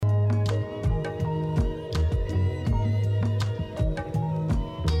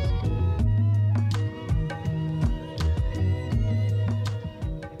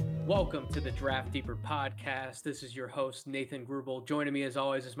Welcome to the Draft Deeper podcast. This is your host, Nathan Grubel. Joining me as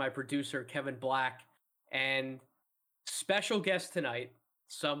always is my producer, Kevin Black, and special guest tonight,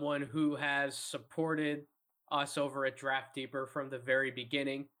 someone who has supported us over at Draft Deeper from the very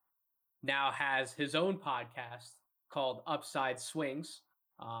beginning, now has his own podcast called Upside Swings,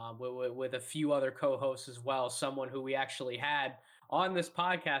 with a few other co-hosts as well. Someone who we actually had on this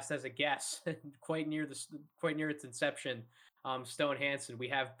podcast as a guest quite near its inception. Stone Hansen. We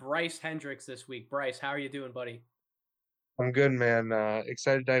have Bryce Hendricks this week. Bryce, how are you doing, buddy? I'm good, man.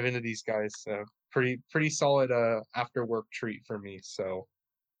 Excited to dive into these guys. Pretty solid after work treat for me. So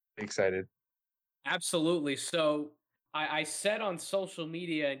excited. Absolutely. So I said on social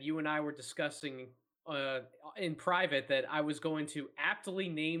media, and you and I were discussing in private, that I was going to aptly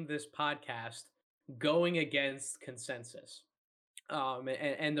name this podcast "Going Against Consensus."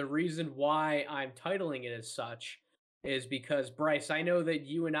 And the reason why I'm titling it as such is because, Bryce, I know that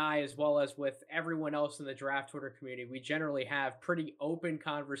you and I, as well as with everyone else in the draft Twitter community, we generally have pretty open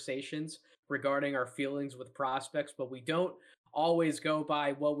conversations regarding our feelings with prospects, but we don't always go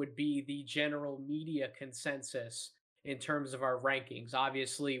by what would be the general media consensus in terms of our rankings.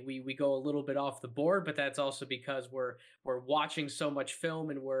 Obviously, we go a little bit off the board, but that's also because we're watching so much film,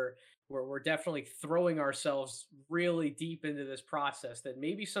 and we're definitely throwing ourselves really deep into this process that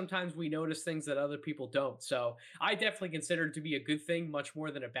maybe sometimes we notice things that other people don't. So I definitely consider it to be a good thing, much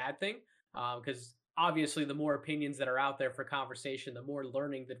more than a bad thing, because obviously the more opinions that are out there for conversation, the more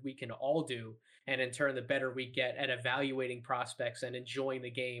learning that we can all do, and in turn the better we get at evaluating prospects and enjoying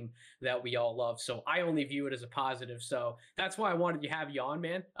the game that we all love. So I only view it as a positive. So that's why I wanted to have you on,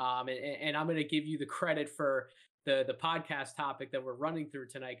 man. And I'm going to give you the credit for the podcast topic that we're running through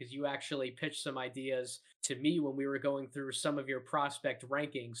tonight, because you actually pitched some ideas to me when we were going through some of your prospect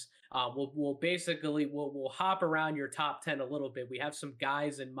rankings. We'll hop around your top 10 a little bit. We have some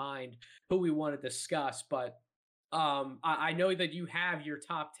guys in mind who we want to discuss, but I know that you have your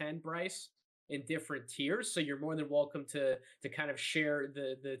top 10, Bryce, in different tiers, so you're more than welcome to kind of share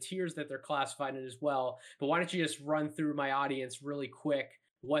the tiers that they're classified in as well. But why don't you just run through my audience really quick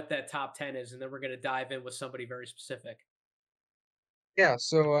what that top 10 is, and then we're going to dive in with somebody very specific. Yeah.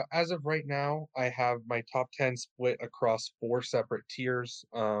 So as of right now, I have my top 10 split across 4 separate tiers.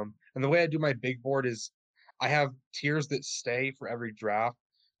 And the way I do my big board is I have tiers that stay for every draft.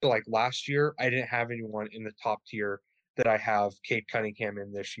 So like last year, I didn't have anyone in the top tier that I have Cade Cunningham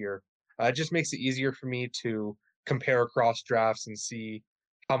in this year. It just makes it easier for me to compare across drafts and see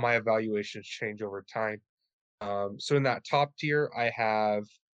how my evaluations change over time. So in that top tier, I have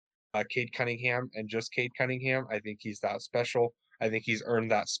Cade Cunningham, and just Cade Cunningham. I think he's that special. I think he's earned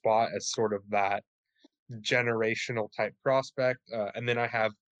that spot as sort of that generational type prospect. And then I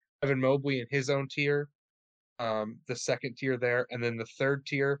have Evan Mobley in his own tier, the second tier there. And then the third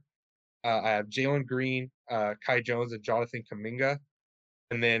tier, I have Jalen Green, Kai Jones, and Jonathan Kuminga.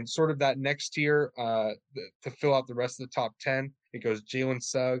 And then sort of that next tier, to fill out the rest of the top 10, it goes Jalen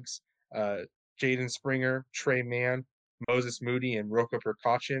Suggs, Jaden Springer, Trey Mann, Moses Moody, and Roka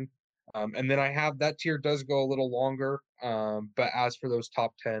Perkachin. And then I have that tier does go a little longer. But as for those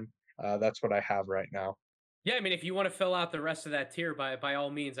top 10, that's what I have right now. Yeah, I mean, if you want to fill out the rest of that tier, by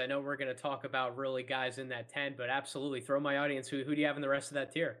all means. I know we're going to talk about really guys in that 10, but absolutely throw my audience. Who do you have in the rest of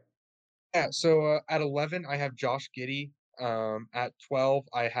that tier? Yeah, so at 11, I have Josh Giddey. At 12,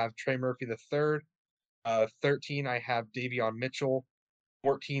 I have Trey Murphy the third. 13, I have Davion Mitchell.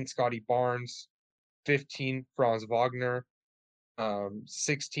 14, Scotty Barnes. 15, Franz Wagner.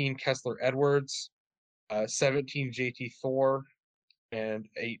 16, Kessler Edwards. 17, JT Thor. And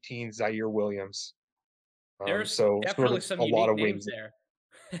 18, Zaire Williams. There's So sort definitely of some a lot unique of names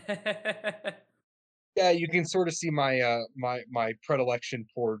wings. there. Yeah, you can sort of see my predilection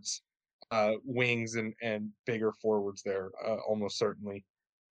towards wings and bigger forwards there, almost certainly.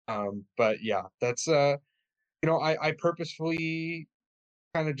 But yeah, that's I purposefully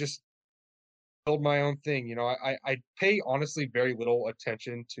kind of just build my own thing. I pay honestly very little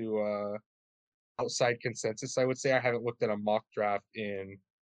attention to outside consensus. I would say I haven't looked at a mock draft in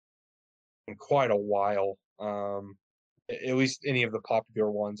quite a while. At least any of the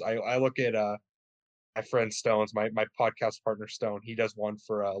popular ones. I look at my friend Stone's, my podcast partner Stone. He does one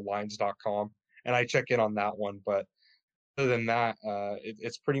for lines.com, and I check in on that one. But other than that,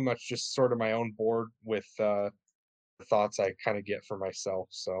 it's pretty much just sort of my own board with the thoughts I kind of get for myself.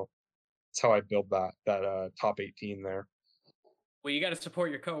 So that's how I build that top 18 there. Well, you got to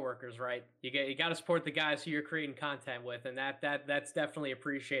support your coworkers, right? You got to support the guys who you're creating content with, and that's definitely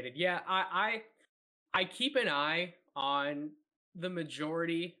appreciated. Yeah, I keep an eye on the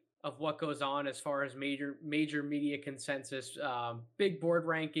majority of what goes on as far as major media consensus, big board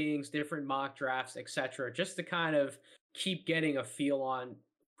rankings, different mock drafts, etc., just to kind of keep getting a feel on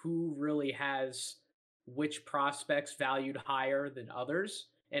who really has which prospects valued higher than others.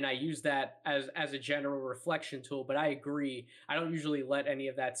 And I use that as a general reflection tool. But I agree, I don't usually let any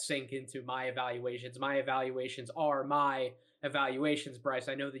of that sink into my evaluations. My evaluations are my evaluations, Bryce.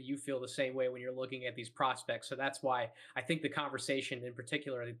 I know that you feel the same way when you're looking at these prospects. So that's why I think the conversation in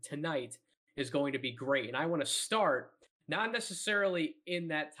particular tonight is going to be great. And I want to start not necessarily in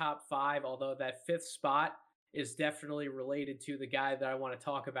that top five, although that fifth spot is definitely related to the guy that I want to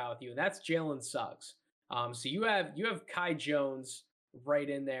talk about with you, and that's Jalen Suggs. So you have Kai Jones right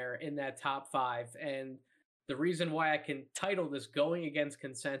in there in that top five, and the reason why I can title this "Going Against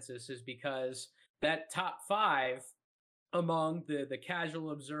Consensus" is because that top five among the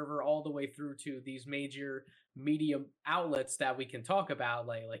casual observer all the way through to these major media outlets that we can talk about,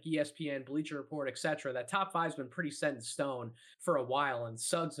 like ESPN, Bleacher Report, etc. That top five's been pretty set in stone for a while, and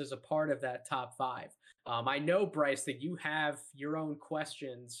Suggs is a part of that top five. I know, Bryce, that you have your own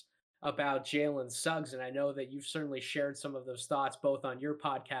questions about Jalen Suggs, and I know that you've certainly shared some of those thoughts both on your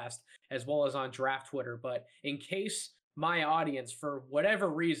podcast as well as on Draft Twitter. But in case my audience, for whatever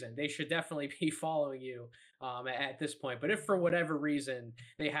reason, they should definitely be following you at this point. But if for whatever reason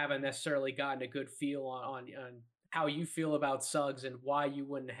they haven't necessarily gotten a good feel on how you feel about Suggs and why you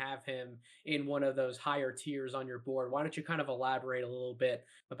wouldn't have him in one of those higher tiers on your board, why don't you kind of elaborate a little bit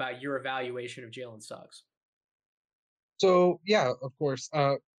about your evaluation of Jalen Suggs? So yeah, of course.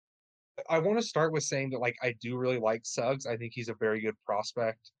 I want to start with saying that like I do really like Suggs. I think he's a very good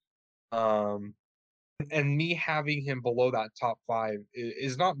prospect. Um, and me having him below that top five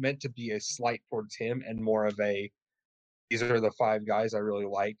is not meant to be a slight towards him, and more of a these are the five guys I really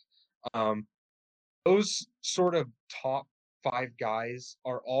like. Um, those sort of top five guys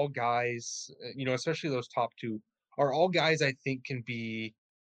are all guys, especially those top two, are all guys I think can be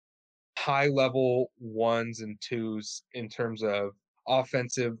high level ones and twos in terms of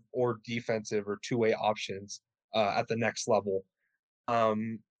offensive or defensive or two-way options at the next level.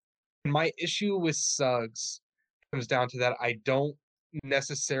 Um, my issue with Suggs comes down to that I don't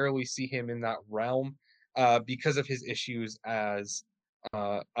necessarily see him in that realm because of his issues as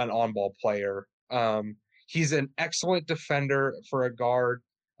an on-ball player. He's an excellent defender for a guard.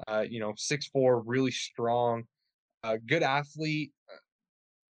 6'4", really strong, good athlete.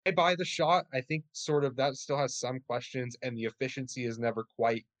 I buy the shot. I think sort of that still has some questions, and the efficiency is never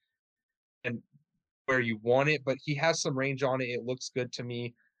quite and where you want it, but he has some range on it. It looks good to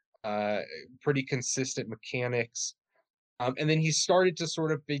me. Uh, Pretty consistent mechanics. And then he started to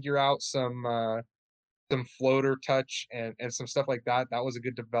sort of figure out some floater touch and some stuff like that. That was a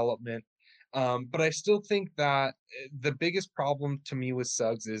good development. But I still think that the biggest problem to me with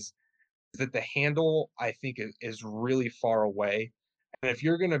Suggs is that the handle I think is really far away. And if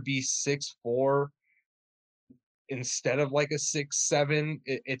you're gonna be 6'4" instead of like a 6'7",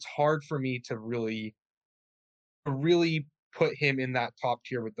 it's hard for me to really put him in that top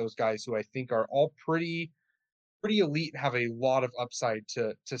tier with those guys who I think are all pretty elite, have a lot of upside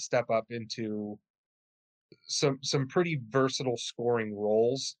to step up into some pretty versatile scoring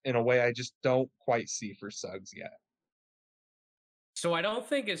roles in a way I just don't quite see for Suggs yet. So I don't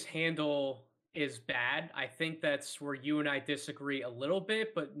think his handle is bad. I think that's where you and I disagree a little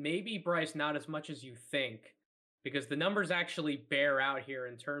bit, but maybe, Bryce, not as much as you think, because the numbers actually bear out here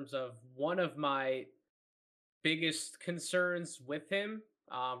in terms of one of my biggest concerns with him.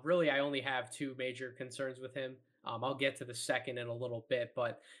 Really, I only have two major concerns with him. I'll get to the second in a little bit,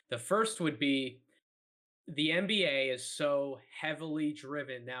 but the first would be the NBA is so heavily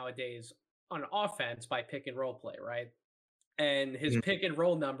driven nowadays on offense by pick and roll play, right? And his Mhm. pick and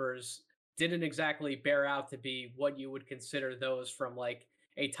roll numbers didn't exactly bear out to be what you would consider those from like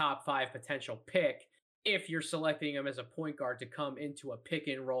a top five potential pick if you're selecting him as a point guard to come into a pick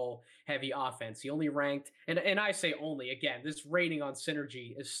and roll heavy offense. He only ranked, and I say only, again, this rating on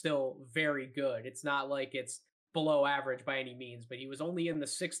Synergy is still very good. It's not like it's below average by any means, but he was only in the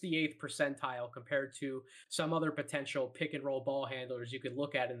 68th percentile compared to some other potential pick and roll ball handlers you could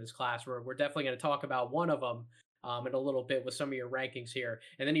look at in this class. Where we're definitely going to talk about one of them in a little bit with some of your rankings here.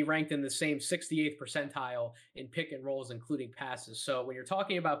 And then he ranked in the same 68th percentile in pick and rolls, including passes. So when you're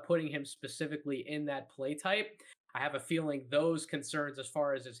talking about putting him specifically in that play type, I have a feeling those concerns as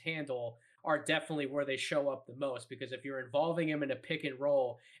far as his handle are definitely where they show up the most. Because if you're involving him in a pick and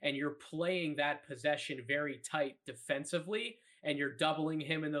roll and you're playing that possession very tight defensively and you're doubling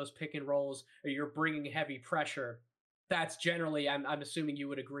him in those pick and rolls or you're bringing heavy pressure, That's generally, I'm assuming you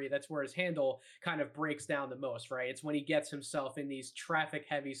would agree, that's where his handle kind of breaks down the most, right? It's when he gets himself in these traffic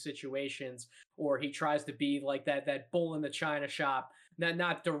heavy situations, or he tries to be like that bull in the china shop.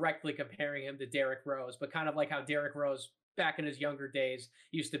 Not directly comparing him to Derrick Rose, but kind of like how Derrick Rose back in his younger days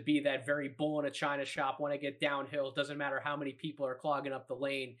used to be that very bull in a china shop. When I get downhill, doesn't matter how many people are clogging up the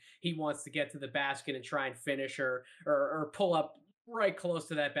lane, he wants to get to the basket and try and finish, or pull up right close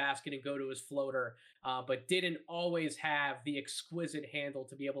to that basket and go to his floater, but didn't always have the exquisite handle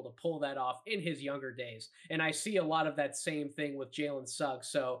to be able to pull that off in his younger days. And I see a lot of that same thing with Jalen Suggs.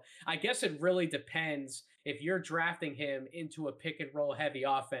 So I guess it really depends. If you're drafting him into a pick and roll heavy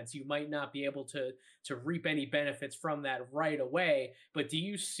offense, you might not be able to reap any benefits from that right away. But do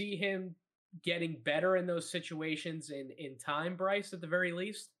you see him getting better in those situations in time, Bryce, at the very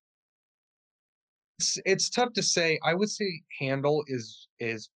least? It's tough to say. I would say handle is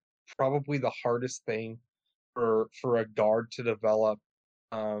probably the hardest thing for a guard to develop,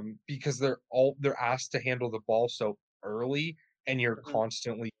 because they're asked to handle the ball so early, and you're Mhm.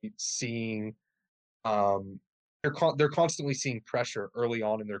 constantly seeing um they're constantly seeing pressure early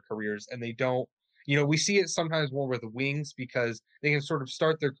on in their careers, and they don't, we see it sometimes more with wings because they can sort of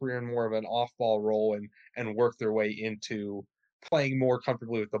start their career in more of an off-ball role and work their way into playing more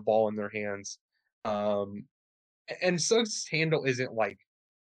comfortably with the ball in their hands. Um and Suggs' handle isn't like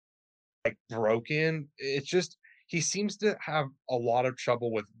broken. It's just he seems to have a lot of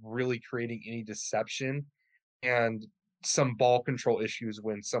trouble with really creating any deception and some ball control issues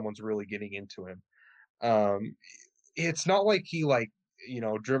when someone's really getting into him. Um, it's not like he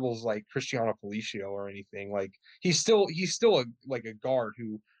dribbles like Cristiano Felicio or anything. Like he's still a guard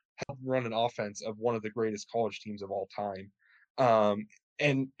who helped run an offense of one of the greatest college teams of all time. Um,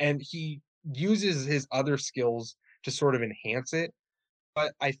 and he uses his other skills to sort of enhance it.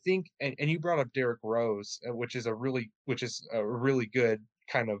 But I think, and you brought up Derrick Rose, which is a really good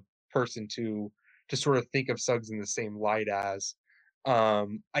kind of person to sort of think of Suggs in the same light as.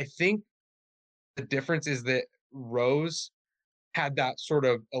 I think the difference is that Rose had that sort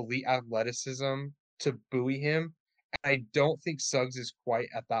of elite athleticism to buoy him. I don't think Suggs is quite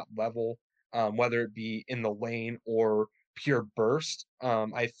at that level, whether it be in the lane or pure burst.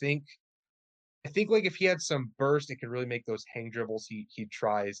 I think like if he had some burst, it could really make those hang dribbles he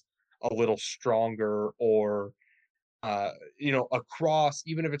tries a little stronger, or a cross,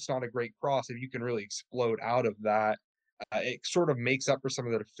 even if it's not a great cross, if you can really explode out of that, it sort of makes up for some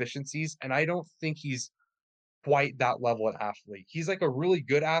of the deficiencies. And I don't think he's quite that level of athlete. He's like a really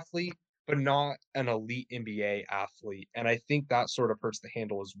good athlete, but not an elite NBA athlete. And I think that sort of hurts the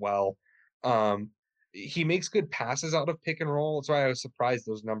handle as well. Um, he makes good passes out of pick and roll. That's why I was surprised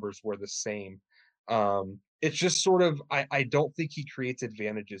those numbers were the same. It's just sort of I don't think he creates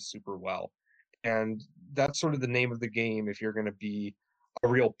advantages super well. And that's sort of the name of the game if you're gonna be a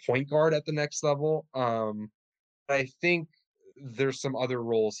real point guard at the next level. I think there's some other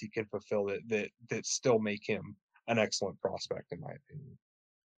roles he can fulfill that still make him an excellent prospect, in my opinion.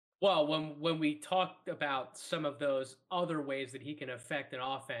 Well, when we talk about some of those other ways that he can affect an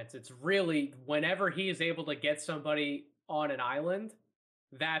offense, it's really whenever he is able to get somebody on an island,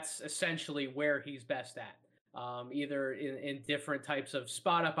 that's essentially where he's best at. Either in different types of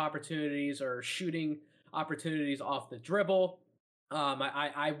spot up opportunities or shooting opportunities off the dribble.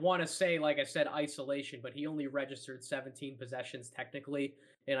 I want to say, like I said, isolation, but he only registered 17 possessions technically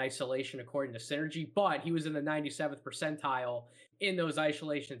in isolation according to Synergy, but he was in the 97th percentile in those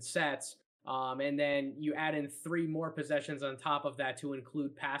isolation sets. And then you add in three more possessions on top of that to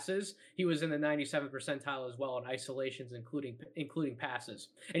include passes. He was in the 97th percentile as well in isolations, including passes.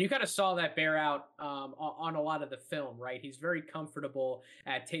 And you kind of saw that bear out on a lot of the film, right? He's very comfortable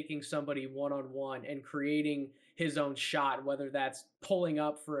at taking somebody one on one and creating his own shot, whether that's pulling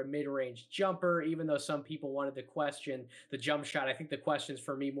up for a mid range jumper, even though some people wanted to question the jump shot. I think the questions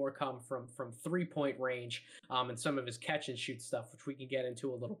for me more come from 3 point range, and some of his catch and shoot stuff, which we can get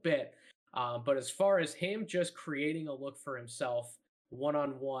into a little bit. But as far as him just creating a look for himself one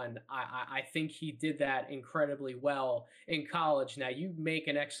on one, I think he did that incredibly well in college. Now, you make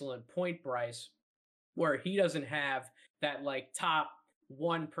an excellent point, Bryce, where he doesn't have that like top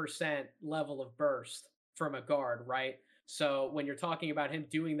 1% level of burst from a guard, right? So when you're talking about him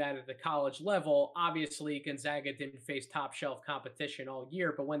doing that at the college level, obviously Gonzaga didn't face top shelf competition all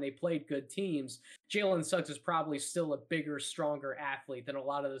year, but when they played good teams, Jalen Suggs is probably still a bigger, stronger athlete than a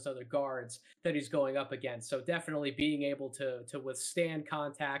lot of those other guards that he's going up against. So definitely being able to withstand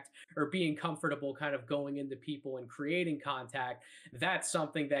contact or being comfortable kind of going into people and creating contact, that's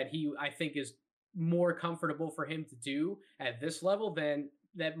something that he I think is more comfortable for him to do at this level, then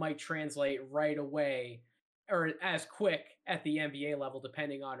that might translate right away or as quick at the NBA level,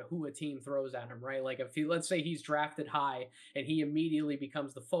 depending on who a team throws at him, right? Like if he, let's say he's drafted high and he immediately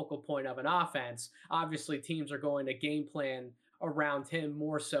becomes the focal point of an offense, obviously teams are going to game plan around him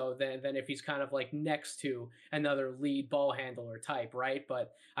more so than if he's kind of like next to another lead ball handler type, right?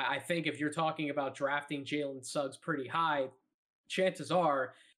 But I think if you're talking about drafting Jalen Suggs pretty high, chances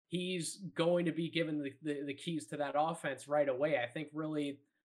are he's going to be given the keys to that offense right away. I think really,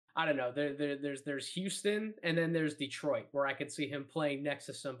 I don't know. There's Houston and then there's Detroit, where I could see him playing next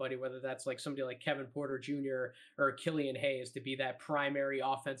to somebody, whether that's like somebody like Kevin Porter Jr. or Killian Hayes, to be that primary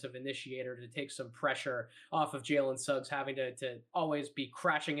offensive initiator to take some pressure off of Jalen Suggs, having to always be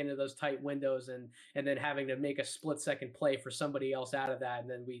crashing into those tight windows and then having to make a split second play for somebody else out of that,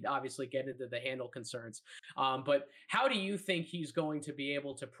 and then we obviously get into the handle concerns. But how do you think he's going to be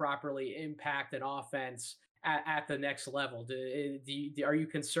able to properly impact an offense at the next level? Are you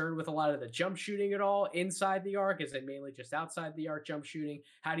concerned with a lot of the jump shooting at all inside the arc? Is it mainly just outside the arc jump shooting?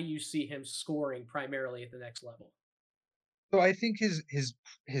 How do you see him scoring primarily at the next level? So I think his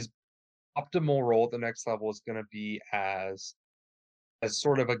optimal role at the next level is going to be as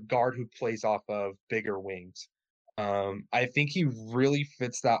sort of a guard who plays off of bigger wings. I think he really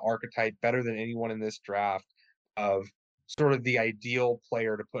fits that archetype better than anyone in this draft of sort of the ideal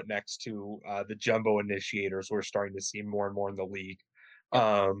player to put next to the jumbo initiators we're starting to see more and more in the league. Yep.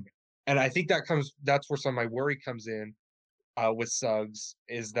 Um, and I think that's where some of my worry comes in with Suggs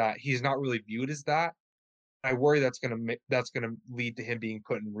is that he's not really viewed as that. I worry that's gonna lead to him being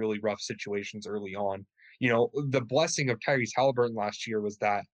put in really rough situations early on. You know, the blessing of Tyrese Halliburton last year was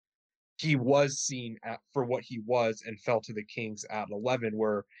that he was seen for what he was and fell to the Kings at 11,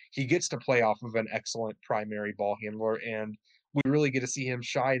 where he gets to play off of an excellent primary ball handler, and we really get to see him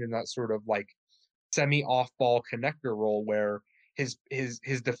shine in that sort of like semi off ball connector role where his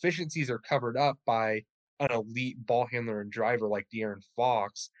deficiencies are covered up by an elite ball handler and driver like De'Aaron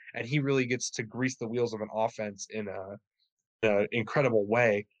Fox, and he really gets to grease the wheels of an offense in a incredible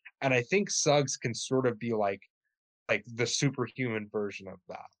way. And I think Suggs can sort of be like the superhuman version of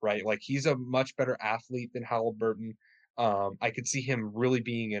that, right? Like he's a much better athlete than Halliburton. I could see him really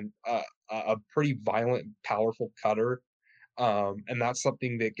being a pretty violent, powerful cutter, and that's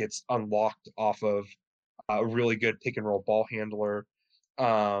something that gets unlocked off of a really good pick and roll ball handler.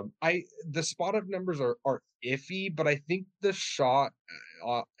 I the spot up numbers are iffy, but I think the shot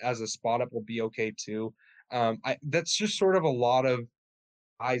as a spot up will be okay too. I That's just sort of a lot of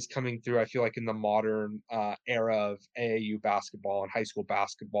eyes coming through. I feel like in the modern era of AAU basketball and high school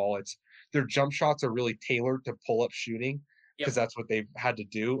basketball, it's their jump shots are really tailored to pull up shooting because Yep. that's what they've had to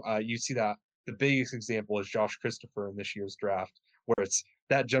do. You see that the biggest example is Josh Christopher in this year's draft, where it's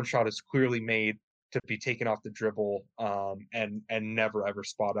that jump shot is clearly made to be taken off the dribble and never ever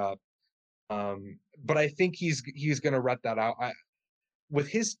spot up. But I think he's going to rut that out. With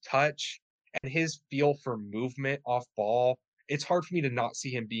his touch and his feel for movement off ball, it's hard for me to not see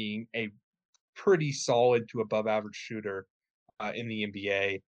him being a pretty solid to above average shooter in the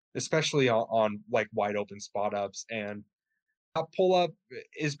NBA, especially on like wide open spot ups. And that pull up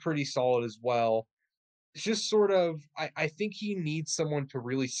is pretty solid as well. It's just sort of, I think he needs someone to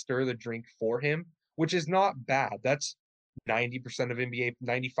really stir the drink for him, which is not bad. That's 90% of NBA,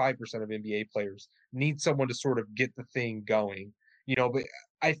 95% of NBA players need someone to sort of get the thing going, you know. But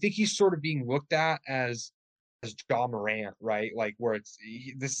I think he's sort of being looked at as Ja Morant, right? Like where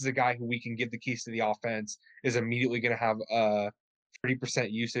this is a guy who we can give the keys to the offense, is immediately going to have a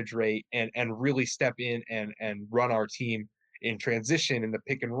 30% usage rate and really step in and run our team in transition in the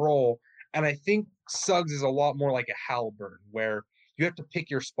pick and roll. And I think Suggs is a lot more like a Halliburton, where you have to pick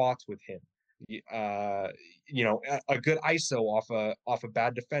your spots with him. Uh, you know, a good ISO off a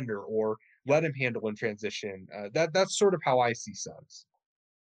bad defender, or let him handle in transition. That's sort of how I see Suggs.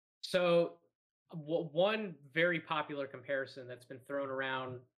 So, one very popular comparison that's been thrown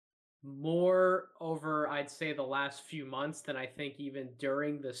around more over, I'd say, the last few months than I think even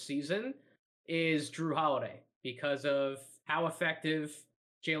during the season is Drew Holiday, because of how effective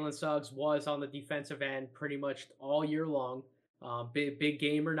Jalen Suggs was on the defensive end pretty much all year long, big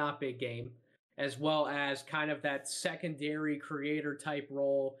game or not big game, as well as kind of that secondary creator type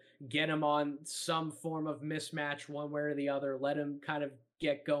role, get him on some form of mismatch one way or the other, let him kind of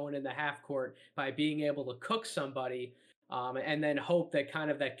get going in the half court by being able to cook somebody, and then hope that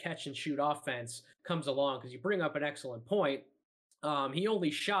kind of that catch and shoot offense comes along. Because you bring up an excellent point. He only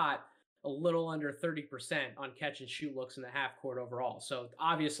shot a little under 30% on catch and shoot looks in the half court overall. So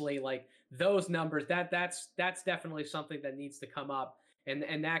obviously, like those numbers, that's definitely something that needs to come up.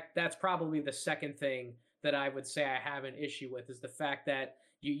 And that's probably the second thing that I would say I have an issue with, is the fact that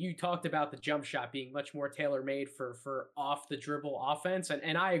You talked about the jump shot being much more tailor made for off the dribble offense,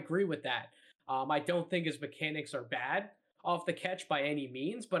 and I agree with that. I don't think his mechanics are bad off the catch by any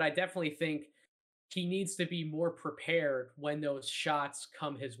means, but I definitely think he needs to be more prepared when those shots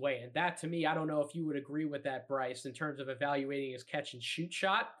come his way. And that to me, I don't know if you would agree with that, Bryce, in terms of evaluating his catch and shoot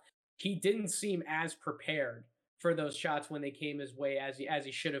shot. He didn't seem as prepared for those shots when they came his way as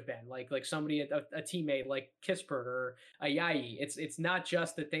he should have been. Like somebody a teammate like Kispert or Ayayi. It's not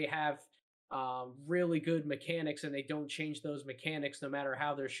just that they have really good mechanics and they don't change those mechanics no matter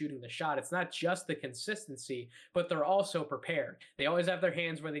how they're shooting the shot. It's not just the consistency, but they're also prepared. They always have their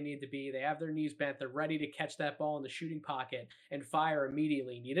hands where they need to be. They have their knees bent. They're ready to catch that ball in the shooting pocket and fire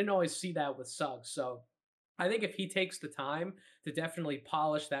immediately. And you didn't always see that with Suggs. So I think if he takes the time to definitely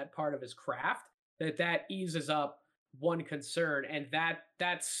polish that part of his craft, that eases up one concern, and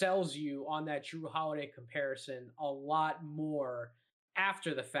that sells you on that Drew Holiday comparison a lot more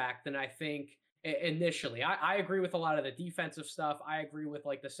after the fact than I think initially. I agree with a lot of the defensive stuff. I agree with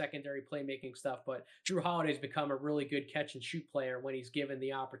like the secondary playmaking stuff, but Drew Holiday's become a really good catch and shoot player when he's given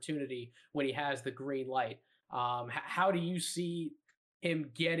the opportunity, when he has the green light. How do you see him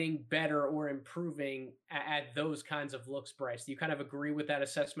getting better or improving at those kinds of looks, Bryce? Do you kind of agree with that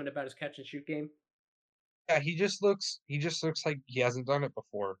assessment about his catch and shoot game? Yeah, he just looks like he hasn't done it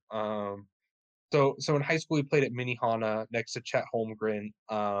before. So in high school he played at Minnehaha next to Chet Holmgren.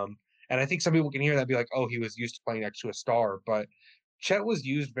 And I think some people can hear that and be like, oh, he was used to playing next to a star, but Chet was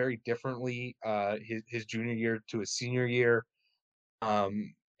used very differently his junior year to his senior year.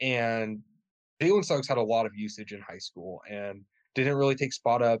 And Jalen Suggs had a lot of usage in high school and didn't really take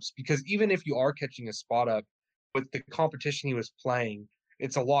spot ups because even if you are catching a spot up with the competition he was playing,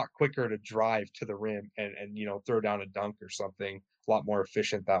 it's a lot quicker to drive to the rim and throw down a dunk or something. A lot more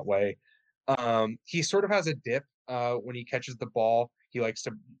efficient that way. He sort of has a dip when he catches the ball. He likes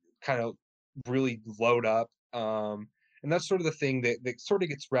to kind of really load up. And that's sort of the thing that sort of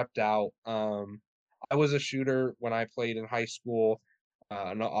gets repped out. I was a shooter when I played in high school,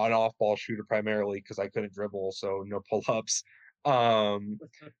 an off-ball shooter primarily because I couldn't dribble, so no pull-ups. Um,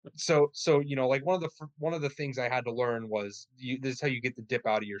 so like one of the things I had to learn was this is how you get the dip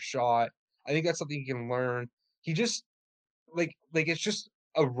out of your shot. I think that's something you can learn. He just like it's just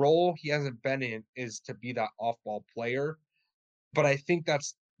a role he hasn't been in is to be that off-ball player, but I think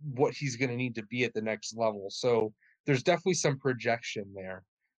that's what he's going to need to be at the next level. So there's definitely some projection there.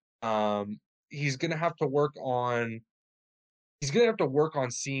 Um, he's going to have to work on he's going to have to work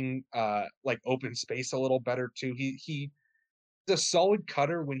on seeing like open space a little better too. He's a solid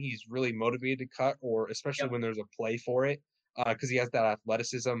cutter when he's really motivated to cut, or especially Yep. when there's a play for it, because he has that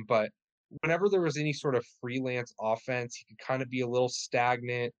athleticism. But whenever there was any sort of freelance offense, he could kind of be a little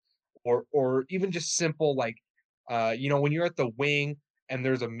stagnant, or even just simple like, when you're at the wing and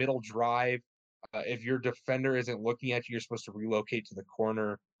there's a middle drive, if your defender isn't looking at you, you're supposed to relocate to the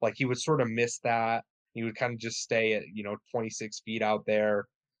corner. Like he would sort of miss that. He would kind of just stay at 26 feet out there.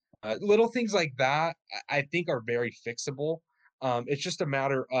 Little things like that, I think, are very fixable. It's just a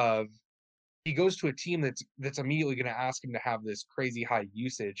matter of he goes to a team that's immediately going to ask him to have this crazy high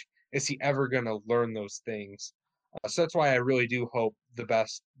usage. Is he ever going to learn those things? So that's why I really do hope the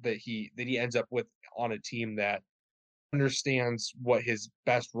best that he ends up with on a team that understands what his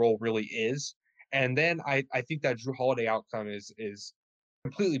best role really is. And then I think that Drew Holiday outcome is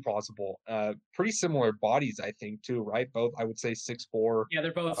completely plausible. Pretty similar bodies, I think, too, right? Both I would say 6'4", Yeah,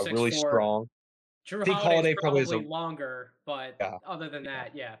 they're both six really four. strong. Drew I think Holiday's Holiday probably is a probably longer, but yeah, other than yeah,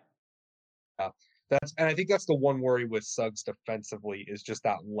 that, yeah. yeah. And I think that's the one worry with Suggs defensively is just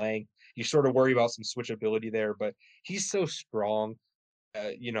that length. You sort of worry about some switchability there, but he's so strong.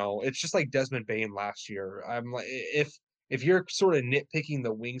 It's just like Desmond Bain last year. I'm like, if you're sort of nitpicking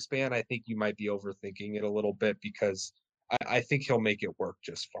the wingspan, I think you might be overthinking it a little bit because I think he'll make it work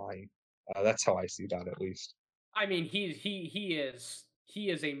just fine. That's how I see that, at least. I mean, he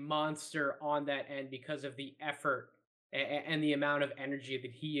is a monster on that end because of the effort and the amount of energy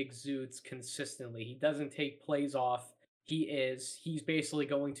that he exudes consistently. He doesn't take plays off. He's basically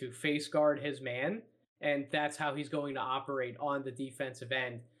going to face guard his man, and that's how he's going to operate on the defensive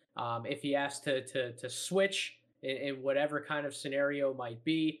end. If he has to switch in whatever kind of scenario might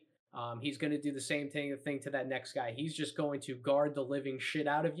be, he's going to do the same thing to that next guy. He's just going to guard the living shit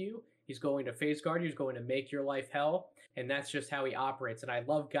out of you. He's going to face guard you. He's going to make your life hell. And that's just how he operates. And I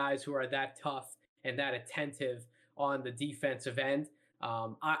love guys who are that tough and that attentive on the defensive end.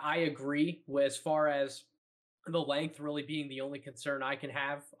 I agree with as far as the length really being the only concern I can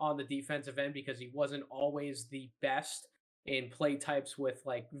have on the defensive end because he wasn't always the best in play types with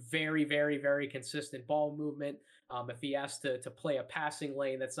like very, very, very consistent ball movement. If he has to play a passing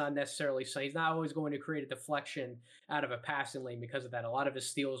lane, that's not necessarily so he's not always going to create a deflection out of a passing lane because of that. A lot of his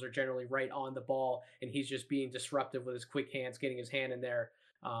steals are generally right on the ball, and he's just being disruptive with his quick hands, getting his hand in there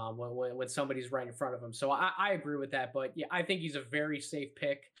when somebody's right in front of him. So I agree with that. But yeah, I think he's a very safe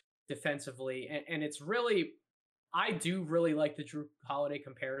pick defensively, and it's really I do really like the Drew Holiday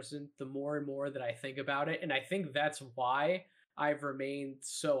comparison the more and more that I think about it. And I think that's why I've remained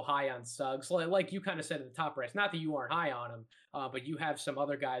so high on Suggs. Like you kind of said at the top, Bryce, not that you aren't high on him, but you have some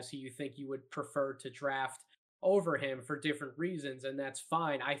other guys who you think you would prefer to draft over him for different reasons. And that's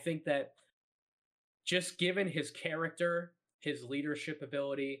fine. I think that just given his character, his leadership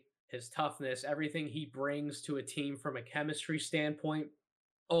ability, his toughness, everything he brings to a team from a chemistry standpoint,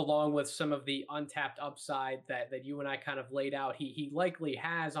 along with some of the untapped upside that you and I kind of laid out, he likely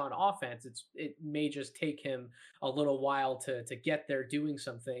has on offense. It may just take him a little while to get there doing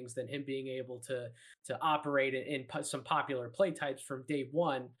some things than him being able to operate in some popular play types from day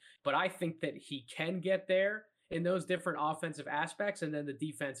one. But I think that he can get there in those different offensive aspects, and then the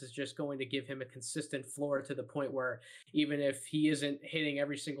defense is just going to give him a consistent floor to the point where even if he isn't hitting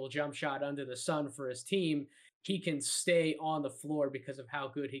every single jump shot under the sun for his team, he can stay on the floor because of how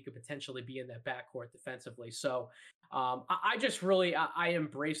good he could potentially be in that backcourt defensively. So I just really I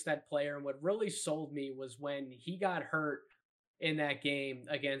embraced that player, and what really sold me was when he got hurt in that game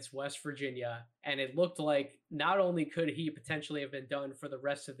against West Virginia, and it looked like not only could he potentially have been done for the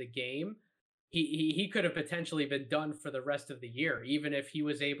rest of the game, he could have potentially been done for the rest of the year, even if he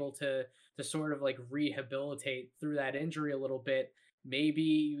was able to sort of like rehabilitate through that injury a little bit.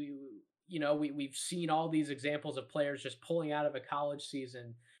 Maybe we've seen all these examples of players just pulling out of a college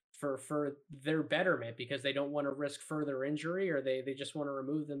season for their betterment because they don't want to risk further injury, or they just want to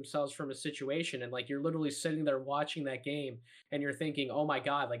remove themselves from a situation. And like you're literally sitting there watching that game and you're thinking, oh my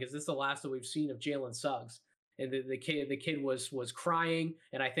god, like is this the last that we've seen of Jalen Suggs? And the kid was crying,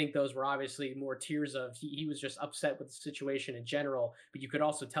 and I think those were obviously more tears of he was just upset with the situation in general, but you could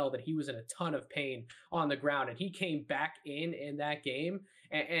also tell that he was in a ton of pain on the ground, and he came back in that game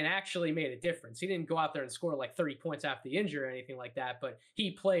and actually made a difference. He didn't go out there and score like 30 points after the injury or anything like that, but he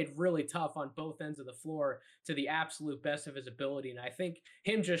played really tough on both ends of the floor to the absolute best of his ability. And I think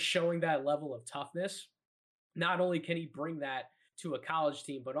him just showing that level of toughness, not only can he bring that to a college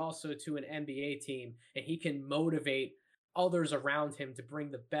team, but also to an NBA team, and he can motivate others around him to bring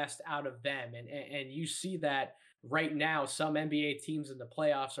the best out of them. And you see that right now, some NBA teams in the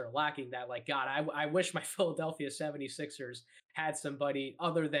playoffs are lacking that. Like, God, I wish my Philadelphia 76ers had somebody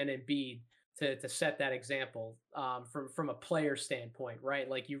other than Embiid to set that example from a player standpoint, right?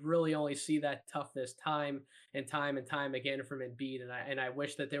 Like you really only see that toughness time and time again from Embiid, and I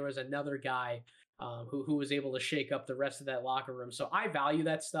wish that there was another guy who was able to shake up the rest of that locker room. So I value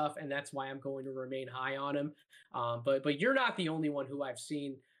that stuff, and that's why I'm going to remain high on him. But you're not the only one who I've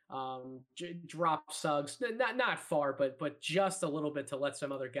seen drop Suggs, not far, but just a little bit to let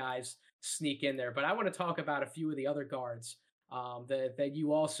some other guys sneak in there. But I want to talk about a few of the other guards that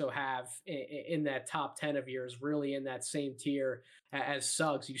you also have in that top 10 of yours, really in that same tier as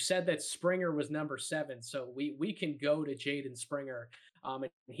Suggs. You said that Springer was number 7, so we can go to Jaden Springer. And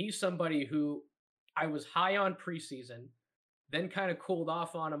he's somebody who I was high on preseason, then kind of cooled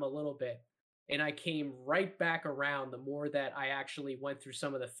off on him a little bit. And I came right back around the more that I actually went through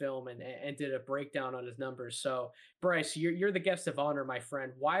some of the film and did a breakdown on his numbers. So, Bryce, you're the guest of honor, my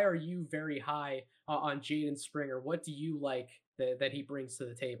friend. Why are you very high on Jaden Springer? What do you like that he brings to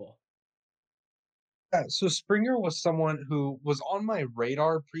the table? Yeah, so Springer was someone who was on my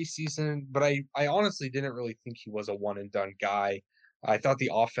radar preseason, but I honestly didn't really think he was a one and done guy. I thought the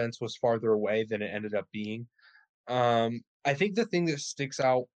offense was farther away than it ended up being. I think the thing that sticks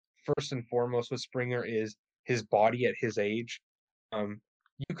out first and foremost with Springer is his body at his age. Um,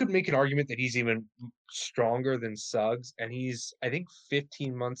 you could make an argument that he's even stronger than Suggs, and he's I think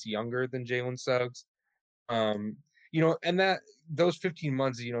 15 months younger than Jalen Suggs. Um, and that those 15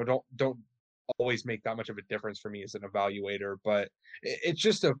 months, don't always make that much of a difference for me as an evaluator, but it's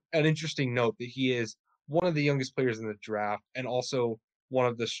just an interesting note that he is one of the youngest players in the draft and also one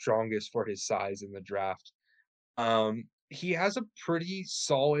of the strongest for his size in the draft. He has a pretty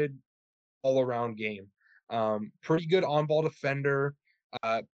solid all-around game. Pretty good on-ball defender,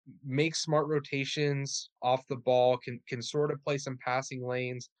 uh, makes smart rotations off the ball, can sort of play some passing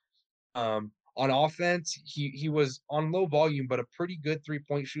lanes. On offense, he was on low volume, but a pretty good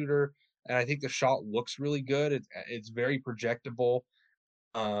three-point shooter, and I think the shot looks really good. It's very projectable.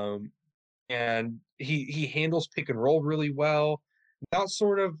 Um, and he handles pick and roll really well. Not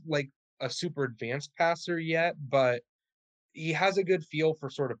sort of like a super advanced passer yet, but he has a good feel for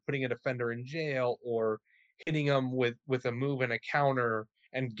sort of putting a defender in jail or hitting him with a move and a counter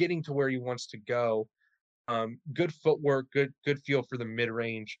and getting to where he wants to go. Good footwork, good feel for the mid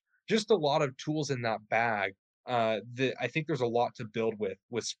range. Just a lot of tools in that bag. That I think there's a lot to build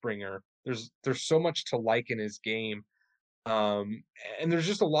with Springer. There's so much to like in his game, um, and there's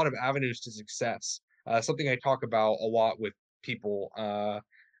just a lot of avenues to success. Something I talk about a lot with people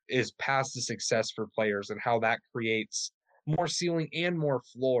is paths to success for players and how that creates more ceiling and more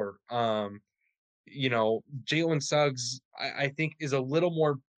floor. Jalen Suggs, I think, is a little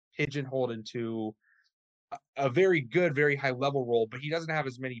more pigeonholed into a very good, very high level role, but he doesn't have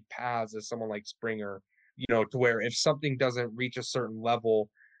as many paths as someone like Springer, to where if something doesn't reach a certain level,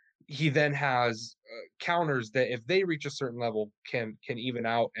 he then has counters that if they reach a certain level can even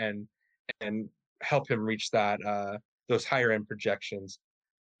out and help him reach that those higher end projections.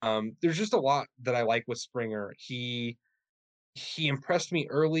 There's just a lot that I like with Springer. He impressed me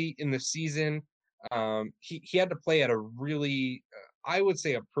early in the season. He had to play at a really, I would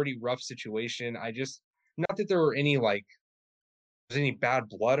say, a pretty rough situation. I just not that there were any like there's any bad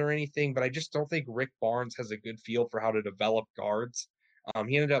blood or anything, but I just don't think Rick Barnes has a good feel for how to develop guards.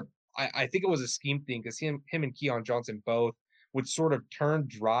 He ended up, I think it was a scheme thing because him and Keon Johnson both would sort of turn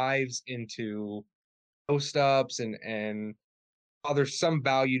drives into post ups and while there's some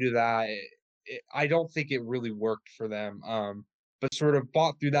value to that, I don't think it really worked for them. But sort of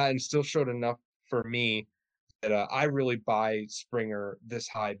bought through that and still showed enough for me that I really buy Springer this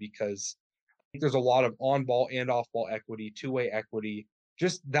high because I think there's a lot of on ball and off ball equity, two-way equity.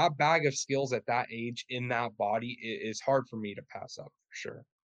 Just that bag of skills at that age in that body is hard for me to pass up for sure.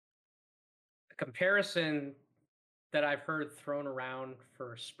 A comparison that I've heard thrown around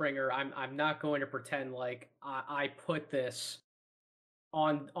for Springer, I'm not going to pretend like I put this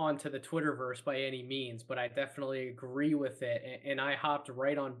onto the Twitterverse by any means, but I definitely agree with it, and I hopped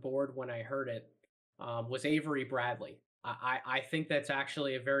right on board when I heard it. Was Avery Bradley. I think that's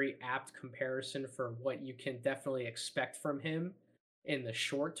actually a very apt comparison for what you can definitely expect from him in the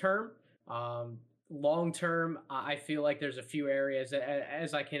short term. Long term, I feel like there's a few areas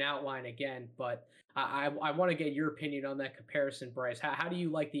as I can outline again, but I want to get your opinion on that comparison, Bryce. How do you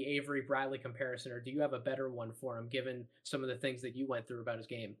like the Avery Bradley comparison, or do you have a better one for him, given some of the things that you went through about his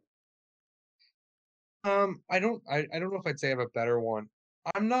game? I don't know if I'd say I have a better one.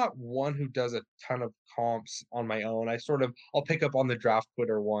 I'm not one who does a ton of comps on my own. I'll pick up on the draft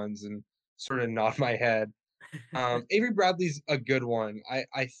Twitter ones and sort of nod my head. Avery Bradley's a good one.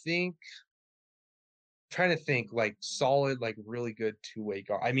 I think trying to think like solid, like really good two-way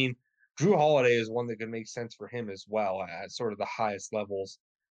guard. I mean, Drew Holiday is one that could make sense for him as well at sort of the highest levels.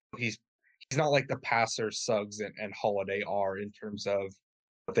 He's he's not like the passer Suggs and Holiday are in terms of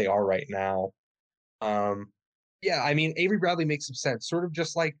what they are right now. Um, yeah, I mean, Avery Bradley makes some sense. Sort of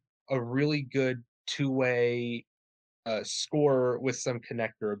just like a really good two-way scorer with some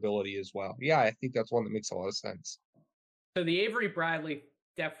connector ability as well. Yeah, I think that's one that makes a lot of sense. So the Avery Bradley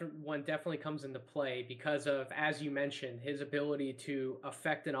definitely comes into play because of, as you mentioned, his ability to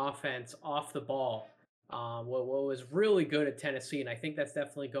affect an offense off the ball. What was really good at Tennessee, and I think that's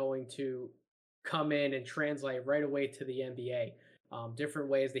definitely going to come in and translate right away to the NBA. Different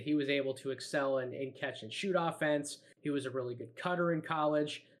ways that he was able to excel in catch and shoot offense. He was a really good cutter in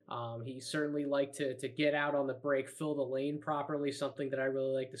college. He certainly liked to get out on the break, fill the lane properly, something that I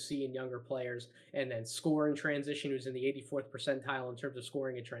really like to see in younger players, and then score in transition. He was in the 84th percentile in terms of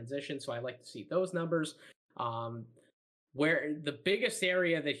scoring in transition, so I like to see those numbers. Um, where the biggest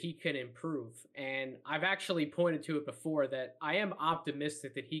area that he can improve, and I've actually pointed to it before, that I am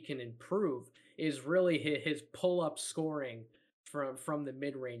optimistic that he can improve, is really his pull up scoring from the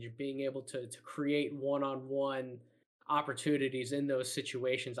mid range, being able to create one on one opportunities in those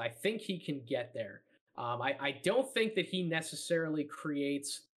situations. I think he can get there. I don't think that he necessarily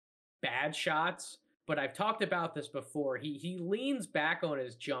creates bad shots, but I've talked about this before. He leans back on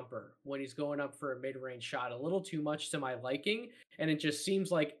his jumper when he's going up for a mid-range shot a little too much to my liking, and it just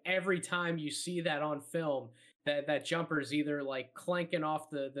seems like every time you see that on film, that jumper is either like clanking off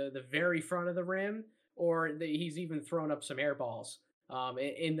the very front of the rim, or he's even thrown up some air balls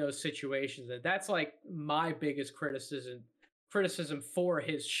in those situations. And that's like my biggest criticism for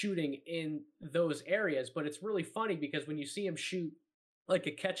his shooting in those areas. But it's really funny because when you see him shoot like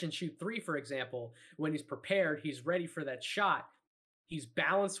a catch and shoot three, for example, when he's prepared, he's ready for that shot. He's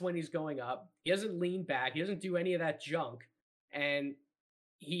balanced when he's going up. He doesn't lean back. He doesn't do any of that junk. And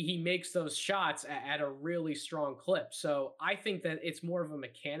he makes those shots at a really strong clip. So I think that it's more of a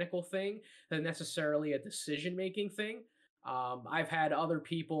mechanical thing than necessarily a decision making thing. I've had other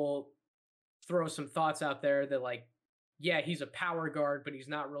people throw some thoughts out there that like yeah, he's a power guard, but he's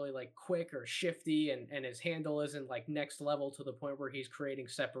not really like quick or shifty, and his handle isn't like next level to the point where he's creating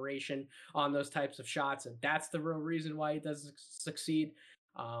separation on those types of shots, and that's the real reason why he doesn't succeed.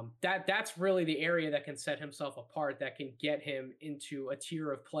 That's really the area that can set himself apart, that can get him into a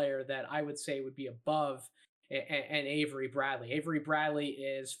tier of player that I would say would be above and Avery Bradley. Avery Bradley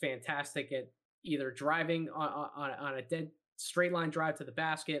is fantastic at either driving on a dead straight line drive to the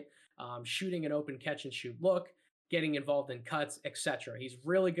basket, shooting an open catch and shoot look, getting involved in cuts, etc. He's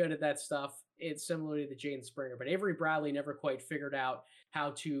really good at that stuff. It's similar to the Jaden Springer, but Avery Bradley never quite figured out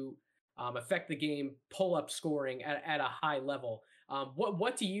how to affect the game, pull up scoring at a high level.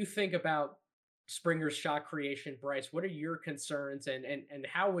 What do you think about Springer's shot creation, Bryce? What are your concerns, and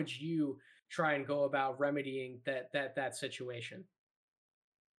how would you try and go about remedying that situation?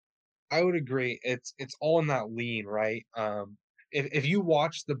 I would agree. It's all in that lean, right? If you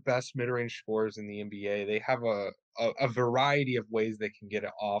watch the best mid-range scorers in the NBA, they have a variety of ways they can get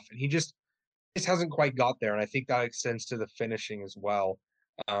it off, and he just hasn't quite got there. And I think that extends to the finishing as well.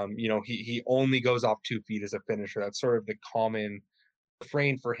 He only goes off 2 feet as a finisher. That's sort of the common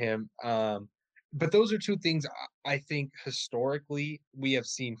refrain for him. But those are two things I think historically we have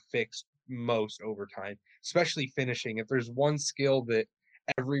seen fixed most over time, especially finishing. If there's one skill that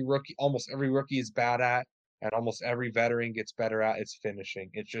almost every rookie is bad at, and almost every veteran gets better at, it's finishing.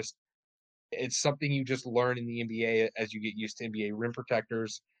 It's something you just learn in the NBA as you get used to NBA rim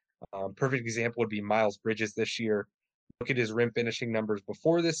protectors. Perfect example would be Miles Bridges this year. Look at his rim finishing numbers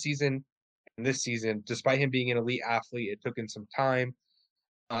before this season and this season. Despite him being an elite athlete, it took him some time.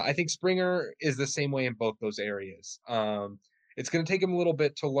 I think Springer is the same way in both those areas. It's going to take him a little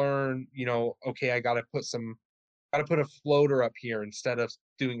bit to learn, okay, I got to put a floater up here instead of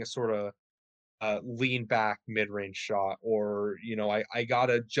doing a sort of lean back mid range shot, or I got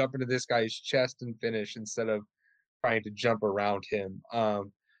to jump into this guy's chest and finish instead of trying to jump around him.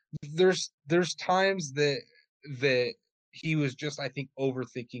 There's times that he was just, I think,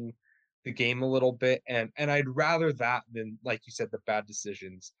 overthinking the game a little bit, and I'd rather that than, like you said, the bad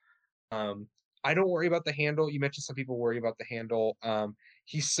decisions. Um, I don't worry about the handle. You mentioned some people worry about the handle.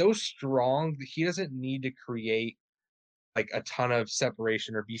 He's so strong that he doesn't need to create like a ton of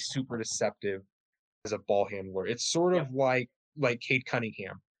separation or be super deceptive as a ball handler. It's sort of Yep. like Cade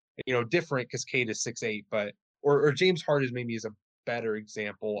Cunningham, different because Cade is 6'8", but or James Harden maybe is a better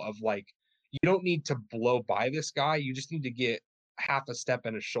example of like, you don't need to blow by this guy. You just need to get half a step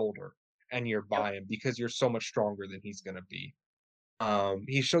and a shoulder and you're Yep. by him because you're so much stronger than he's gonna be.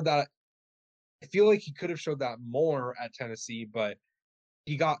 He showed that. I feel like he could have showed that more at Tennessee, but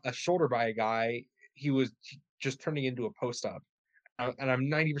he got a shoulder by a guy. He was just turning into a post up, and I'm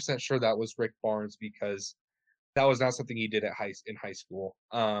 90% sure that was Rick Barnes because that was not something he did in high school.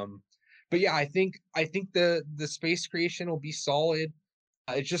 But yeah, I think the space creation will be solid.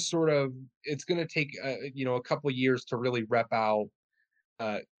 It's just sort of it's going to take a couple of years to really rep out.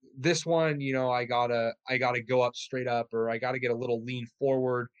 Uh, this one, I gotta go up straight up, or I gotta get a little lean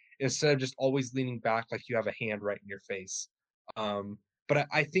forward instead of just always leaning back like you have a hand right in your face. Um, but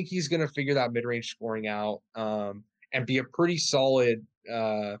I think he's gonna figure that mid range scoring out, and be a pretty solid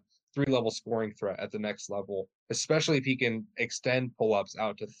 3 level scoring threat at the next level, especially if he can extend pull ups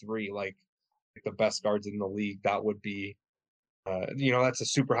out to 3 like the best guards in the league. That would be, that's a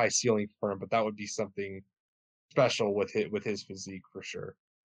super high ceiling for him, but that would be something special with his physique for sure.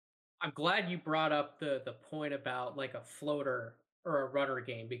 I'm glad you brought up the point about like a floater or a rudder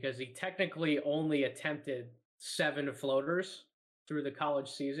game, because he technically only attempted 7 floaters through the college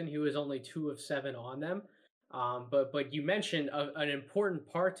season. He was only 2 of 7 on them. But you mentioned an important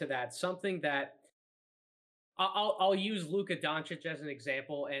part to that, something that I'll use Luka Doncic as an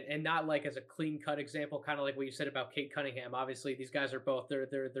example, and not like as a clean cut example, kind of like what you said about Kate Cunningham. Obviously, these guys are both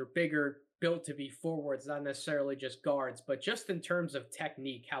they're bigger, built to be forwards, not necessarily just guards, but just in terms of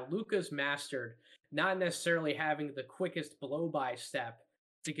technique, how Luka's mastered not necessarily having the quickest blow by step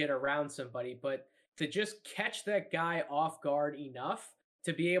to get around somebody, but to just catch that guy off guard enough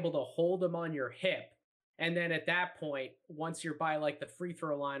to be able to hold him on your hip. And then at that point, once you're by like the free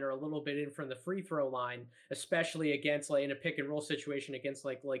throw line or a little bit in from the free throw line, especially against like in a pick and roll situation against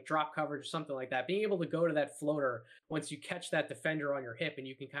like drop coverage or something like that, being able to go to that floater once you catch that defender on your hip and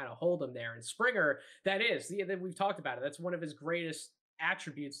you can kind of hold them there. And Springer, we've talked about it. That's one of his greatest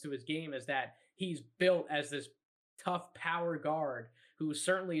attributes to his game, is that he's built as this tough power guard who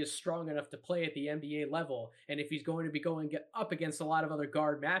certainly is strong enough to play at the NBA level. And if he's going to be going up against a lot of other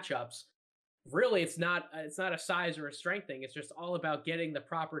guard matchups, really it's not a size or a strength thing. It's just all about getting the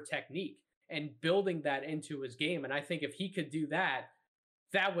proper technique and building that into his game. And I think if he could do that,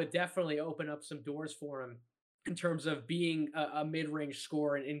 that would definitely open up some doors for him in terms of being a mid-range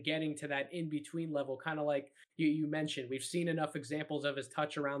scorer and getting to that in-between level, kind of like you mentioned. We've seen enough examples of his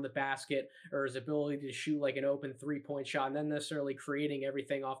touch around the basket or his ability to shoot like an open three-point shot, and then necessarily creating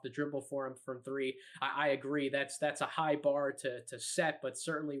everything off the dribble for him from three. I agree. That's a high bar to set, but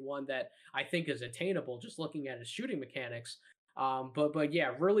certainly one that I think is attainable just looking at his shooting mechanics. But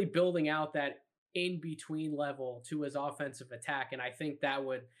yeah, really building out that in between level to his offensive attack, and I think that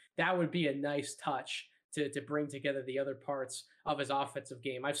would be a nice touch to bring together the other parts of his offensive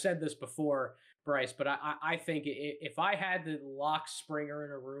game. I've said this before, Bryce, but I think if I had to lock Springer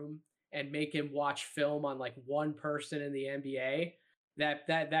in a room and make him watch film on like one person in the NBA,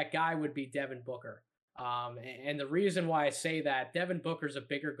 that guy would be Devin Booker. And the reason why I say that, Devin Booker's a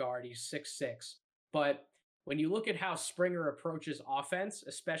bigger guard. He's 6'6", but when you look at how Springer approaches offense,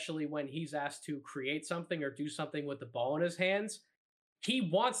 especially when he's asked to create something or do something with the ball in his hands,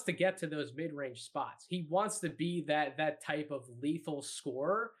 he wants to get to those mid-range spots. He wants to be that type of lethal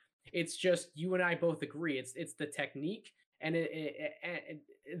scorer. It's just you and I both agree. It's the technique and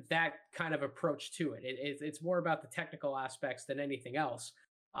that kind of approach to it. It's more about the technical aspects than anything else.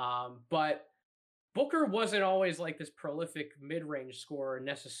 But Booker wasn't always like this prolific mid-range scorer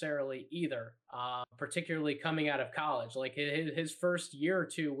necessarily either, particularly coming out of college. Like his first year or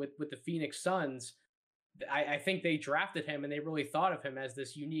two with the Phoenix Suns, I think they drafted him and they really thought of him as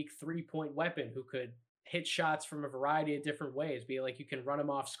this unique 3-point weapon who could hit shots from a variety of different ways. Be like you can run him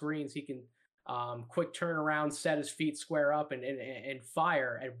off screens, he can quick turnaround, set his feet square up, and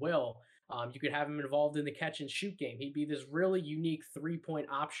fire at will. You could have him involved in the catch and shoot game. He'd be this really unique 3-point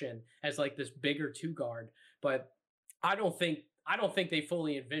option as like this bigger two guard. But I don't think they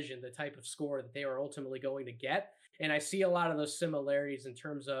fully envisioned the type of score that they were ultimately going to get. And I see a lot of those similarities in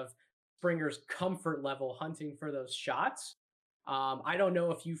terms of Springer's comfort level hunting for those shots. I don't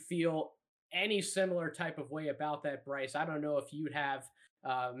know if you feel any similar type of way about that, Bryce. I don't know if you'd have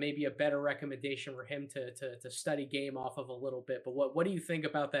maybe a better recommendation for him to study game off of a little bit. But what do you think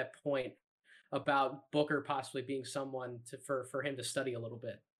about that point about Booker possibly being someone for him to study a little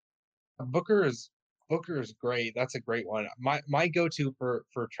bit? Booker is Booker is great. That's a great one. My go-to for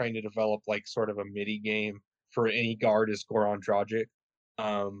trying to develop like sort of a midi game for any guard is Goran Dragic.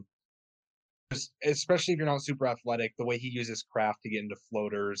 Um, especially if you're not super athletic, the way he uses craft to get into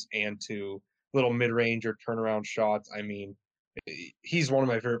floaters and to little mid-range or turnaround shots. I mean, he's one of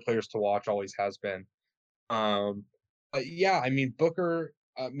my favorite players to watch, always has been. Um, but yeah, I mean, Booker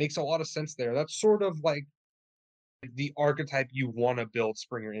makes a lot of sense there. That's sort of like the archetype you want to build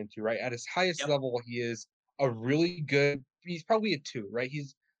Springer into, right? At his highest Yep. level, he is a really good. He's probably a two, right?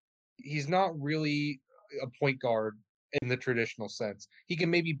 He's not really a point guard in the traditional sense. He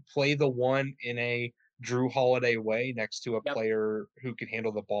can maybe play the one in a Drew Holiday way next to a Yep. player who can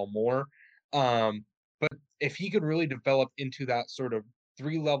handle the ball more. But if he could really develop into that sort of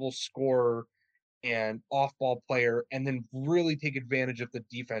three-level scorer and off-ball player, and then really take advantage of the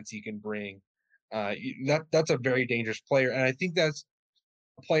defense he can bring, that's a very dangerous player. And I think that's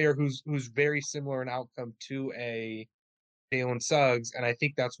a player who's very similar in outcome to a Jalen Suggs, and I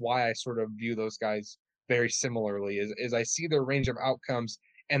think that's why I sort of view those guys very similarly. Is I see their range of outcomes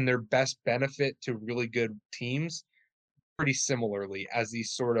and their best benefit to really good teams pretty similarly as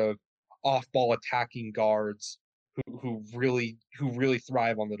these sort of off-ball attacking guards who really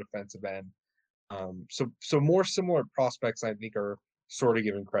thrive on the defensive end. So more similar prospects I think are sort of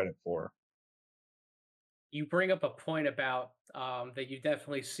given credit for. You bring up a point about that you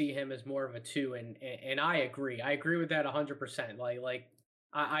definitely see him as more of a two, and I agree. I agree with that 100%.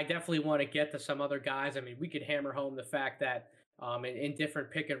 I definitely want to get to some other guys. I mean, we could hammer home the fact that in different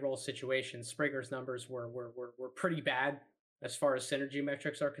pick and roll situations, Springer's numbers were pretty bad as far as synergy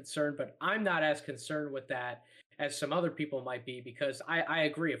metrics are concerned. But I'm not as concerned with that as some other people might be because I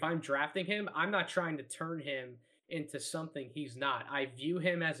agree. If I'm drafting him, I'm not trying to turn him into something he's not. I view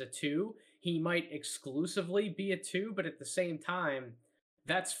him as a two. He might exclusively be a two, but at the same time,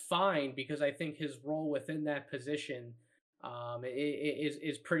 that's fine because I think his role within that position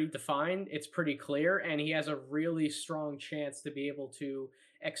is pretty defined. It's pretty clear, and he has a really strong chance to be able to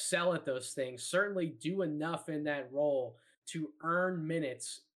excel at those things. Certainly, do enough in that role to earn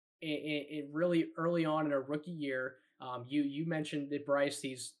minutes in really early on in a rookie year. You mentioned that Bryce.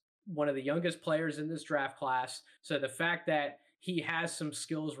 He's one of the youngest players in this draft class. So the fact that he has some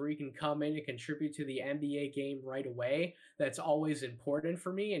skills where he can come in and contribute to the NBA game right away, that's always important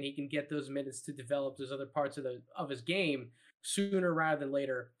for me. And he can get those minutes to develop those other parts of his game sooner rather than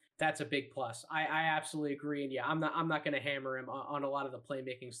later. That's a big plus. I absolutely agree. And yeah, I'm not going to hammer him on a lot of the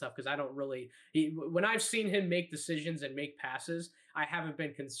playmaking stuff because I don't really. When I've seen him make decisions and make passes, I haven't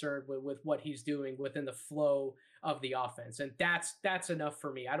been concerned with what he's doing within the flow of the offense, and that's enough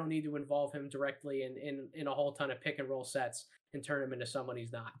for me. I don't need to involve him directly in a whole ton of pick and roll sets and turn him into someone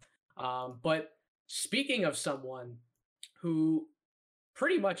he's not. But speaking of someone who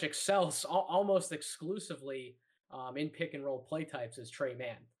pretty much excels almost exclusively in pick and roll play types is Trey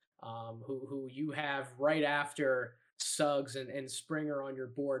Mann, who you have right after Suggs and Springer on your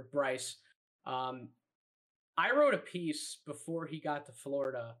board, Bryce. Um, I wrote a piece before he got to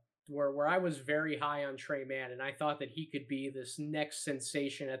Florida where I was very high on Trey Mann, and I thought that he could be this next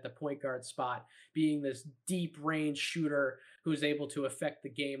sensation at the point guard spot, being this deep range shooter who's able to affect the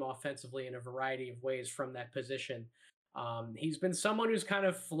game offensively in a variety of ways from that position. He's been someone who's kind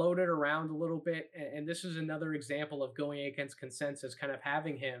of floated around a little bit, and this is another example of going against consensus, kind of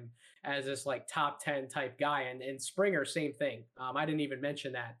having him as this like top 10 type guy. And Springer, same thing. I didn't even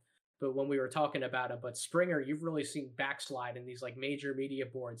mention that but when we were talking about him. But Springer, you've really seen backslide in these like major media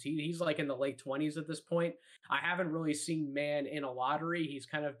boards. He's like in the late 20s at this point. I haven't really seen Mann in a lottery. He's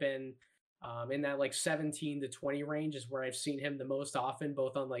kind of been in that like 17 to 20 range is where I've seen him the most often,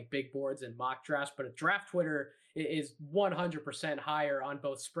 both on like big boards and mock drafts. But draft Twitter is 100% higher on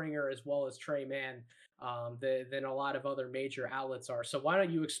both Springer as well as Trey Mann than a lot of other major outlets are. So why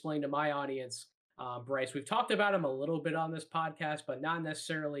don't you explain to my audience, Bryce? We've talked about him a little bit on this podcast, but not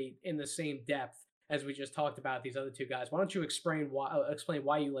necessarily in the same depth as we just talked about these other two guys. Why don't you explain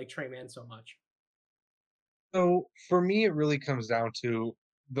why you like Trey Mann so much? So for me, it really comes down to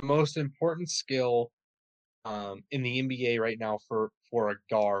the most important skill in the NBA right now for a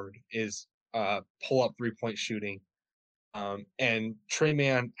guard is pull up 3-point shooting. And Trey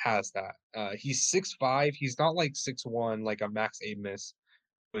Mann has that. He's 6'5". He's not like 6'1", like a Max Abmas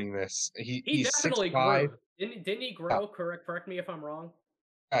doing this. He He's six definitely five. grew. Didn't he Yeah, grow? Correct me if I'm wrong.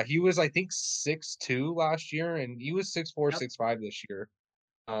 he was I think 6'2" last year, and he was 6'4", Yep. 6'5" this year.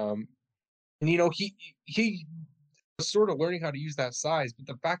 Um, and he was sort of learning how to use that size, but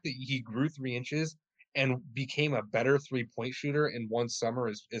the fact that he grew 3 inches and became a better 3-point shooter in one summer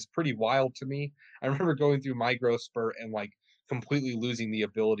is pretty wild to me. I remember going through my growth spurt and like completely losing the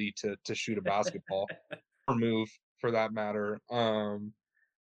ability to shoot a basketball or move for that matter.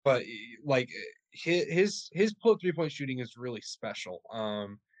 But like his pull 3-point shooting is really special.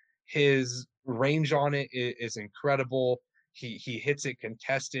 His range on it is incredible. He hits it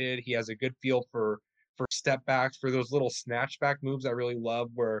contested. He has a good feel for step backs, for those little snatchback moves I really love,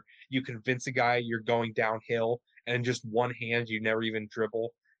 where you convince a guy you're going downhill and just one hand you never even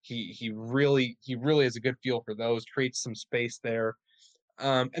dribble. He really has a good feel for those. Creates some space there.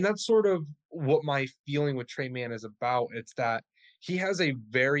 And that's sort of what my feeling with Trey Mann is about. It's that he has a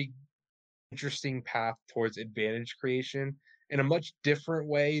very interesting path towards advantage creation in a much different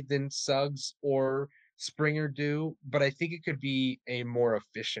way than Suggs or Springer do, but I think it could be a more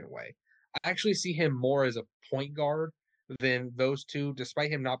efficient way. I actually see him more as a point guard than those two,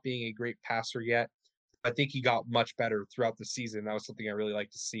 despite him not being a great passer yet. I think he got much better throughout the season. That was something I really like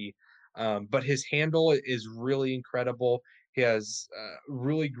to see. But his handle is really incredible. He has a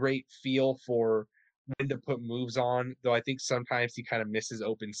really great feel for when to put moves on, though I think sometimes he kind of misses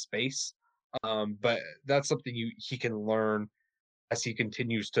open space. But that's something he can learn as he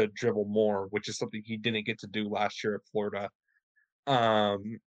continues to dribble more, which is something he didn't get to do last year at Florida.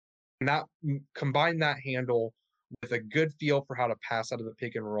 Um, and that combine that handle with a good feel for how to pass out of the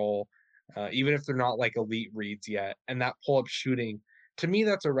pick and roll, even if they're not like elite reads yet, and that pull up shooting. To me,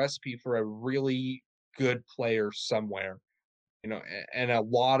 that's a recipe for a really good player somewhere. And a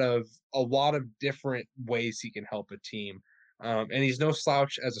lot of different ways he can help a team. And he's no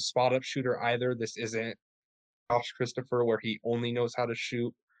slouch as a spot up shooter either. This isn't Josh Christopher where he only knows how to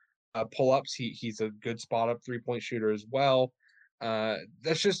shoot pull ups. He's a good spot up 3-point shooter as well.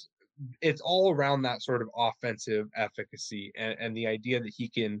 That's just it's all around that sort of offensive efficacy and the idea that he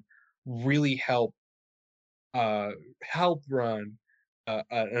can really uh, help run an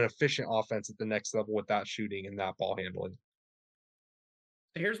efficient offense at the next level with that shooting and that ball handling.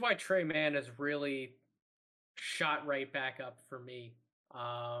 So here's why Trey Mann has really shot right back up for me.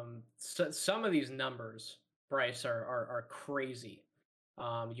 So some of these numbers, Bryce, are crazy.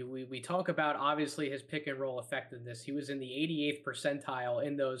 We talk about obviously his pick and roll effectiveness. He was in the 88th percentile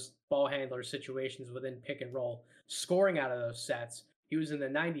in those ball handler situations within pick and roll, scoring out of those sets. He was in the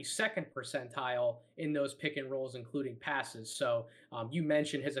 92nd percentile in those pick and rolls, including passes. So you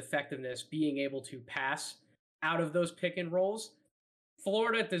mentioned his effectiveness, being able to pass out of those pick and rolls.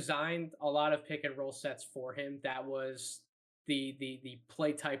 Florida designed a lot of pick and roll sets for him. That was the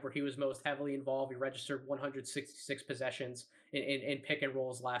play type where he was most heavily involved. He registered 166 possessions in pick and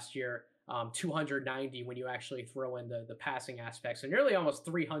rolls last year. 290 when you actually throw in the passing aspects, and nearly almost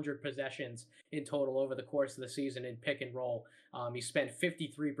 300 possessions in total over the course of the season in pick and roll. He spent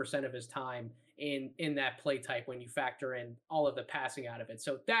 53% of his time in that play type when you factor in all of the passing out of it.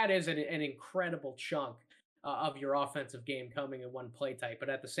 So that is an incredible chunk of your offensive game coming in one play type. But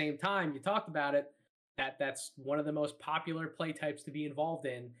at the same time, you talked about it. That's one of the most popular play types to be involved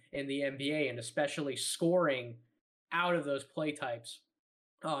in the NBA, and especially scoring out of those play types.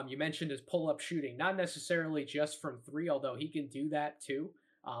 You mentioned his pull up shooting, not necessarily just from three, although he can do that too.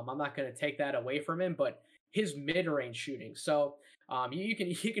 I'm not going to take that away from him, but his mid range shooting. So you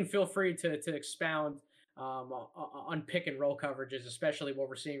can feel free to expound on pick and roll coverages, especially what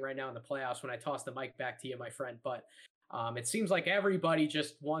we're seeing right now in the playoffs. When I toss the mic back to you, my friend, but it seems like everybody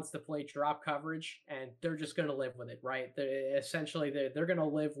just wants to play drop coverage, and they're just going to live with it, right? They're going to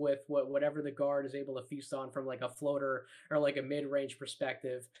live with whatever the guard is able to feast on from like a floater or like a mid-range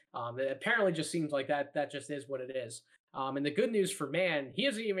perspective. It apparently just seems like that just is what it is. And the good news for Man, he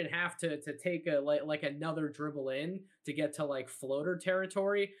doesn't even have to take a like another dribble in to get to like floater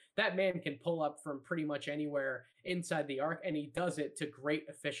territory. That man can pull up from pretty much anywhere inside the arc, and he does it to great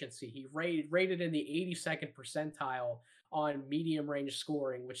efficiency. He rated in the 82nd percentile on medium range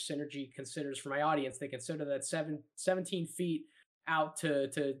scoring, which Synergy considers, for my audience, they consider that 17 feet out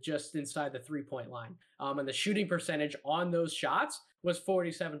to just inside the 3 point line. And the shooting percentage on those shots was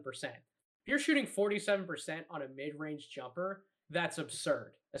 47%. If you're shooting 47% on a mid range jumper, that's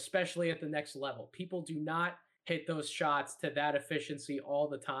absurd, especially at the next level. People do not hit those shots to that efficiency all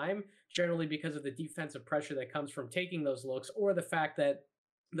the time, generally because of the defensive pressure that comes from taking those looks, or the fact that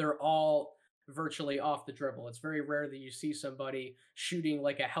they're all virtually off the dribble. It's very rare that you see somebody shooting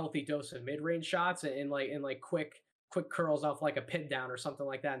like a healthy dose of mid-range shots in like quick curls off like a pin down or something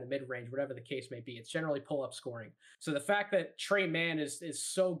like that in the mid-range, whatever the case may be. It's generally pull-up scoring. So the fact that Trey Mann is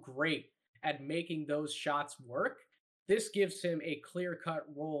so great at making those shots work, this gives him a clear-cut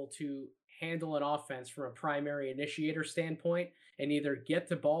role to handle an offense from a primary initiator standpoint and either get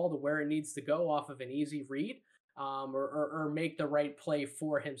the ball to where it needs to go off of an easy read, or make the right play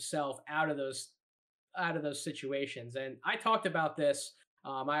for himself out of those situations. And I talked about this.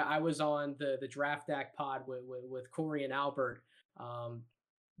 I was on the Draft Deck pod with Corey and Albert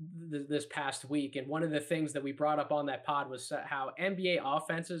this past week, and one of the things that we brought up on that pod was how NBA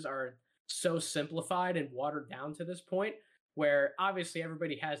offenses are so simplified and watered down to this point, where obviously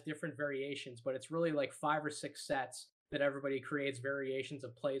everybody has different variations, but it's really like 5 or 6 sets that everybody creates variations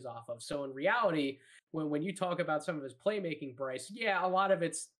of plays off of. So in reality, when you talk about some of his playmaking, Bryce, yeah, a lot of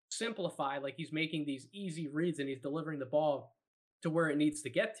it's simplified, like he's making these easy reads and he's delivering the ball to where it needs to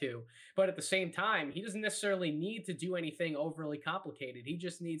get to. But at the same time, he doesn't necessarily need to do anything overly complicated. He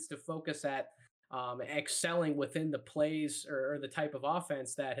just needs to focus at excelling within the plays or the type of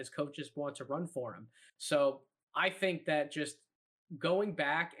offense that his coaches want to run for him. So I think that just going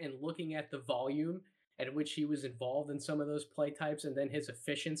back and looking at the volume at which he was involved in some of those play types and then his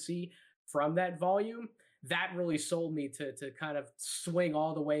efficiency from that volume, that really sold me to kind of swing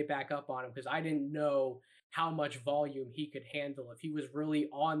all the way back up on him, because I didn't know how much volume he could handle if he was really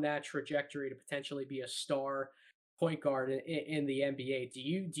on that trajectory to potentially be a star point guard in the NBA.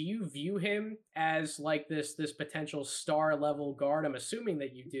 Do you view him as like this potential star level guard? I'm assuming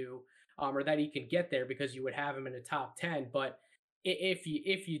that you do, or that he can get there because you would have him in the top 10. But if you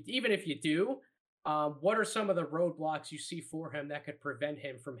even if you do, what are some of the roadblocks you see for him that could prevent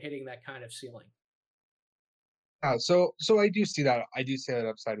him from hitting that kind of ceiling? So I do see that. I do see that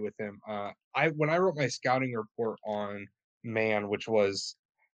upside with him. I when I wrote my scouting report on Man, which was,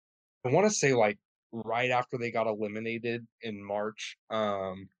 I want to say, like right after they got eliminated in March.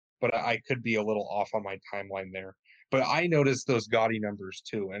 But I could be a little off on my timeline there. But I noticed those gaudy numbers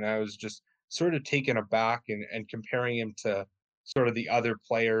too, and I was just sort of taken aback and comparing him to sort of the other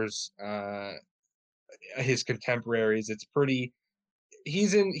players, his contemporaries. It's pretty.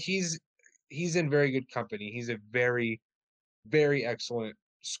 He's in he's he's in very good company. He's a very excellent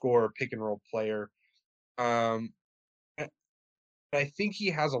scorer, pick and roll player. Um, I think he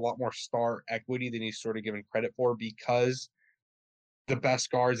has a lot more star equity than he's sort of given credit for, because the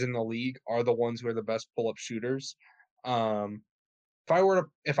best guards in the league are the ones who are the best pull-up shooters. Um, if I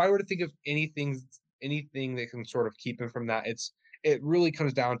were to think of anything that can sort of keep him from that, it really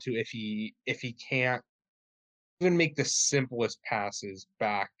comes down to if he can't even make the simplest passes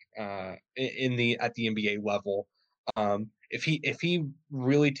back in the at the NBA level. If he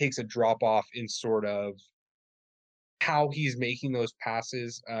really takes a drop off in sort of how he's making those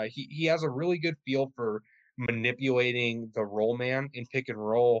passes. He has a really good feel for manipulating the roll man in pick and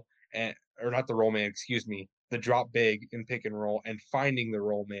roll, and or not the roll man, excuse me, the drop big in pick and roll, and finding the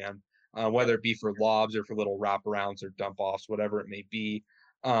roll man. Yep. whether it be for lobs or for little wraparounds or dump offs, whatever it may be.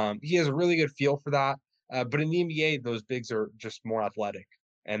 He has a really good feel for that. But in the NBA, those bigs are just more athletic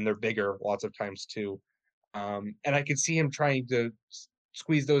and they're bigger lots of times too. And I could see him trying to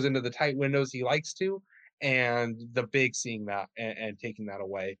squeeze those into the tight windows he likes to, and the big seeing that and taking that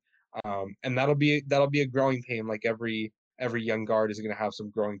away. And that'll be a growing pain. Like every young guard is going to have some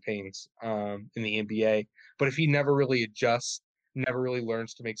growing pains in the NBA. But if he never really adjusts, never really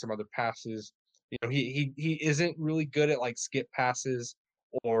learns to make some other passes, he isn't really good at like skip passes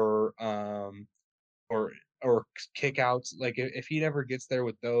or or or kickouts. Like if he never gets there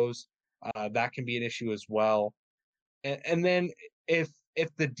with those, that can be an issue as well. And then if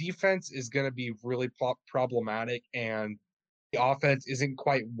the defense is going to be really problematic and the offense isn't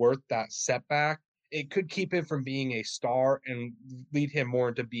quite worth that setback, it could keep him from being a star and lead him more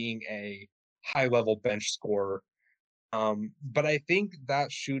into being a high level bench scorer. But I think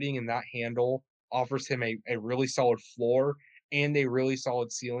that shooting and that handle offers him a really solid floor and a really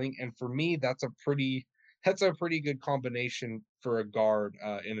solid ceiling. And for me, that's a pretty good combination for a guard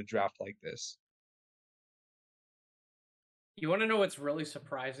in a draft like this. You want to know what's really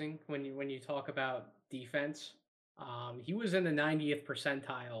surprising when you talk about defense? He was in the 90th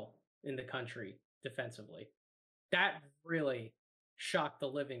percentile in the country defensively. That really shocked the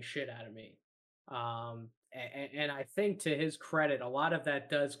living shit out of me. And I think to his credit, a lot of that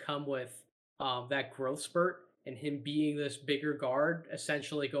does come with that growth spurt and him being this bigger guard,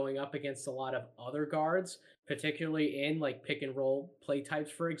 essentially going up against a lot of other guards, particularly in like pick and roll play types,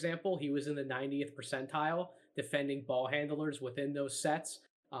 for example. He was in the 90th percentile defending ball handlers within those sets.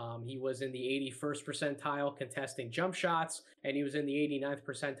 He was in the 81st percentile contesting jump shots, and he was in the 89th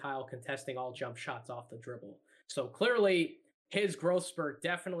percentile contesting all jump shots off the dribble. So clearly, his growth spurt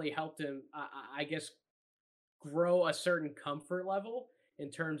definitely helped him, I guess, grow a certain comfort level in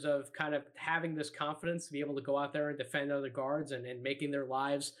terms of kind of having this confidence to be able to go out there and defend other guards and making their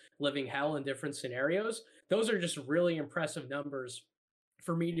lives living hell in different scenarios. Those are just really impressive numbers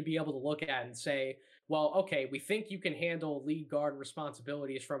for me to be able to look at and say, well, okay, we think you can handle lead guard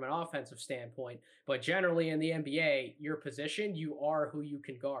responsibilities from an offensive standpoint, but generally in the NBA, your position, you are who you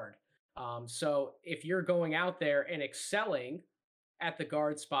can guard. So if you're going out there and excelling at the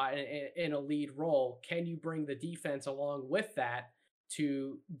guard spot in a lead role, can you bring the defense along with that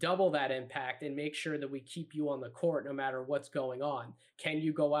to double that impact and make sure that we keep you on the court no matter what's going on? Can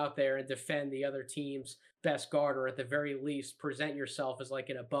you go out there and defend the other team's best guard, or at the very least present yourself as like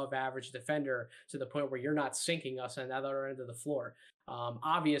an above average defender to the point where you're not sinking us on the other end of the floor?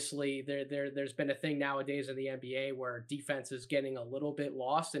 Obviously, there's been a thing nowadays in the NBA where defense is getting a little bit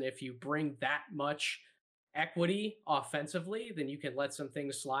lost, and if you bring that much equity offensively, then you can let some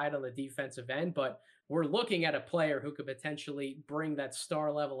things slide on the defensive end. But we're looking at a player who could potentially bring that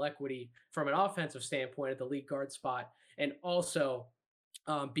star level equity from an offensive standpoint at the lead guard spot, and also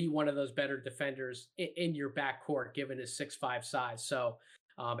be one of those better defenders in your backcourt, given his 6'5" size. So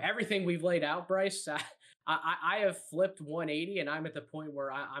everything we've laid out, Bryce, I have flipped 180, and I'm at the point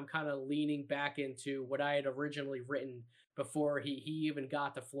where I'm kind of leaning back into what I had originally written before he even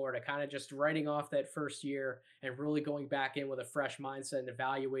got to Florida, kind of just writing off that first year and really going back in with a fresh mindset and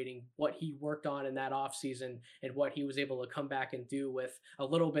evaluating what he worked on in that offseason and what he was able to come back and do with a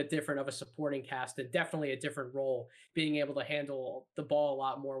little bit different of a supporting cast and definitely a different role, being able to handle the ball a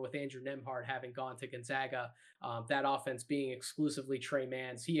lot more with Andrew Nembhard having gone to Gonzaga. That offense being exclusively Trey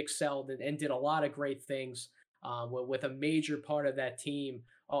Mans, he excelled and did a lot of great things with a major part of that team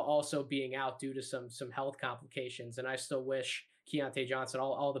also being out due to some health complications. And I still wish Keontae Johnson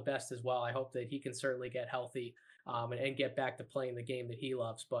all the best as well. I hope that he can certainly get healthy and get back to playing the game that he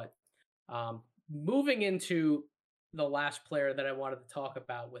loves. But moving into the last player that I wanted to talk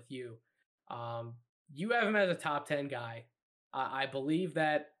about with you, you have him as a top 10 guy. I believe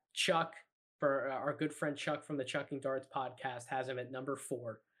that Chuck, for our good friend Chuck from the Chucking Darts podcast, has him at number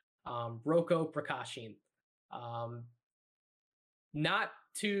 4. Roko Prakashin. Um, Not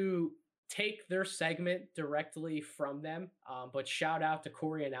to take their segment directly from them, but shout out to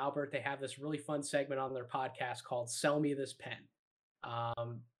Corey and Albert. They have this really fun segment on their podcast called Sell Me This Pen.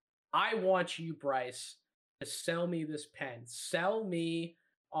 Um, I want you, Bryce, to sell me this pen. Sell me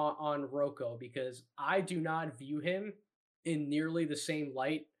on Roko, because I do not view him in nearly the same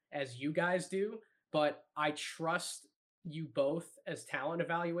light as you guys do, but I trust you both as talent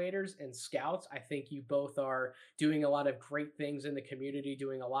evaluators and scouts. I think you both are doing a lot of great things in the community,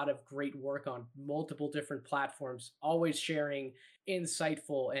 doing a lot of great work on multiple different platforms, always sharing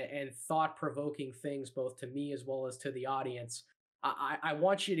insightful and thought provoking things, both to me as well as to the audience. I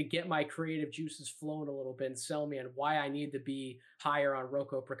want you to get my creative juices flowing a little bit and sell me on why I need to be higher on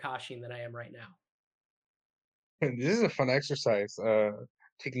Roko Prakashin than I am right now. And this is a fun exercise.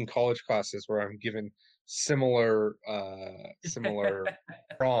 Taking college classes where I'm given similar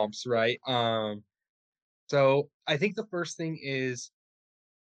prompts, right? So I think the first thing is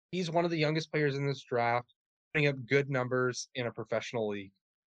he's one of the youngest players in this draft, putting up good numbers in a professional league.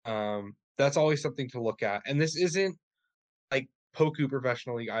 That's always something to look at. And this isn't like Poku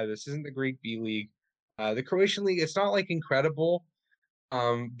professional league either. This isn't the Greek B League. The Croatian league, it's not like incredible,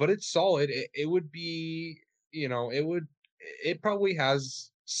 but it's solid. It would be, it probably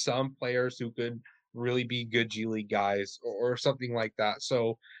has some players who could really be good G League guys or something like that.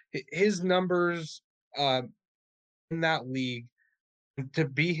 So his numbers in that league, to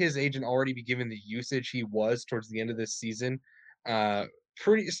be his age and already be given the usage he was towards the end of this season, uh,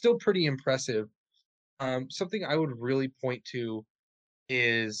 pretty impressive. Something I would really point to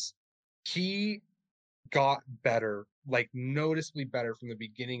is he got better, like noticeably better from the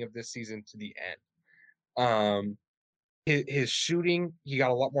beginning of this season to the end. His shooting, he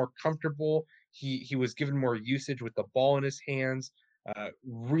got a lot more comfortable. He was given more usage with the ball in his hands.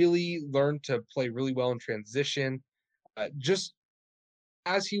 Really learned to play really well in transition. Just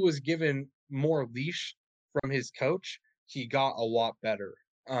as he was given more leash from his coach, he got a lot better.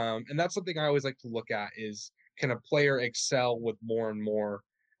 And that's something I always like to look at is, can a player excel with more and more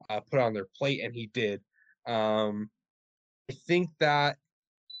put on their plate? And he did. I think that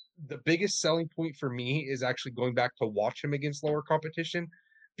the biggest selling point for me is actually going back to watch him against lower competition,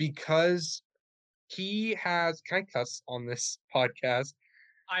 because he has, can I cuss on this podcast?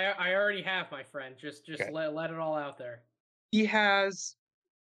 I already have, my friend. Just Okay. let it all out there. He has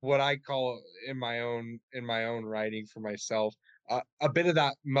what I call in my own writing for myself, a bit of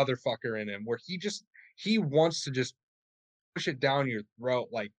that motherfucker in him, where he wants to just push it down your throat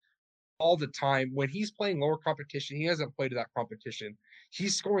like all the time. When he's playing lower competition, he hasn't played that competition.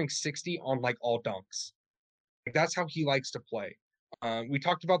 He's scoring 60 on like all dunks. Like that's how he likes to play. We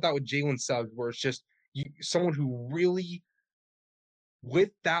talked about that with Jalen Suggs, where it's just someone who really,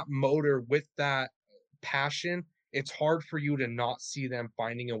 with that motor, with that passion, it's hard for you to not see them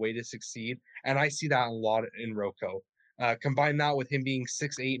finding a way to succeed. And I see that a lot in Roko. Combine that with him being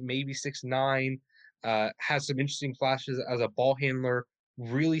 6'8", maybe 6'9", has some interesting flashes as a ball handler,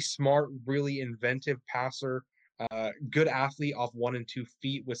 really smart, really inventive passer, good athlete off 1 and 2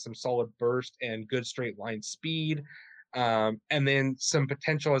 feet with some solid burst and good straight line speed. And then some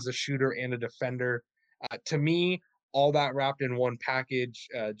potential as a shooter and a defender. To me, all that wrapped in one package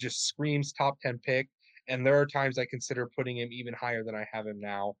just screams top 10 pick. And there are times I consider putting him even higher than I have him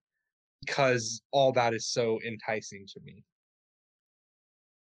now, because all that is so enticing to me.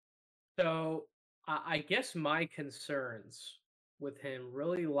 So I guess my concerns with him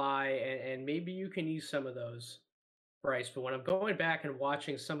really lie, and maybe you can use some of those, Bryce. But when I'm going back and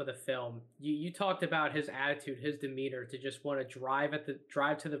watching some of the film, you talked about his attitude, his demeanor to just want to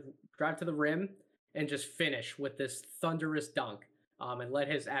drive to the rim and just finish with this thunderous dunk. And let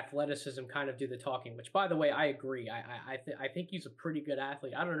his athleticism kind of do the talking. Which, by the way, I agree. I think he's a pretty good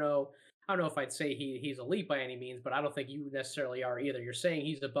athlete. I don't know if I'd say he's elite by any means, but I don't think you necessarily are either. You're saying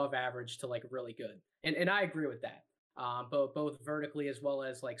he's above average to like really good, and I agree with that. Both vertically as well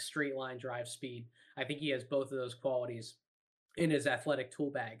as like straight line drive speed. I think he has both of those qualities in his athletic tool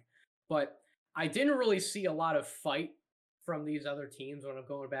bag. But I didn't really see a lot of fight from these other teams when I'm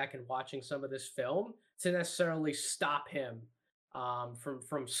going back and watching some of this film to necessarily stop him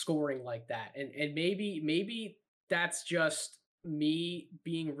from scoring like that. And maybe that's just me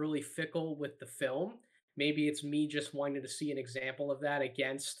being really fickle with the film. Maybe it's me just wanting to see an example of that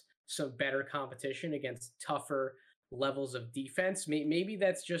against some better competition, against tougher levels of defense. Maybe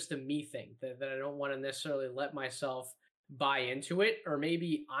that's just a me thing that I don't want to necessarily let myself buy into it, or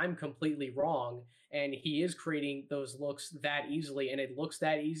maybe I'm completely wrong and he is creating those looks that easily, and it looks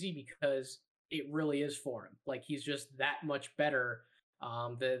that easy because it really is for him. Like he's just that much better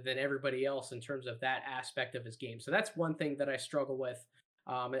than everybody else in terms of that aspect of his game. So that's one thing that I struggle with.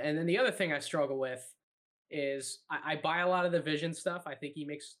 And then the other thing I struggle with is I buy a lot of the vision stuff. I think he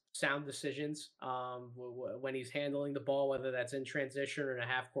makes sound decisions when he's handling the ball, whether that's in transition or in a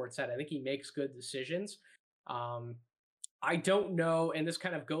half court set. I think he makes good decisions. Um, I don't know, and this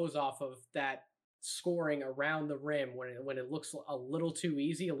kind of goes off of that scoring around the rim when it looks a little too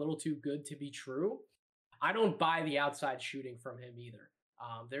easy, a little too good to be true. I don't buy the outside shooting from him either.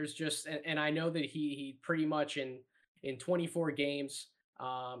 There's just, and I know that he pretty much in 24 games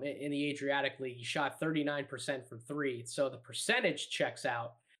in the Adriatic League, he shot 39% from three, so the percentage checks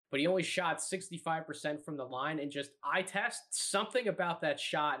out. but he only shot 65% from the line. And just eye test, something about that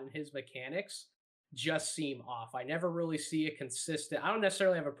shot and his mechanics just seem off. I never really see a consistent, I don't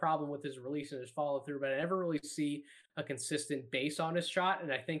necessarily have a problem with his release and his follow through, but I never really see a consistent base on his shot.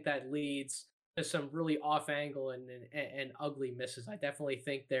 And I think that leads to some really off angle and ugly misses. I definitely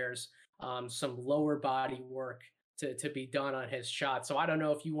think there's some lower body work to be done on his shot. So I don't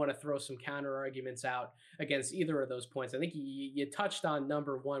know if you want to throw some counter arguments out against either of those points. I think you touched on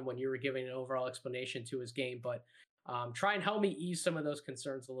number one when you were giving an overall explanation to his game, but try and help me ease some of those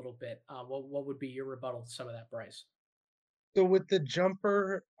concerns a little bit. What would be your rebuttal to some of that, Bryce? So with the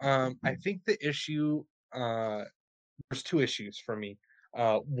jumper, I think the issue uh there's two issues for me.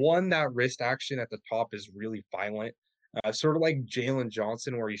 One, that wrist action at the top is really violent, sort of like Jalen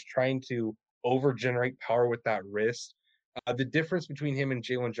Johnson, where he's trying to over generate power with that wrist. The difference between him and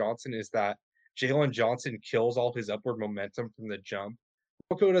Jalen Johnson is that Jalen Johnson kills all his upward momentum from the jump.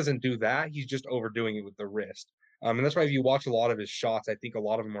 Rocco doesn't do that. He's just overdoing it with the wrist. And that's why if you watch a lot of his shots, I think a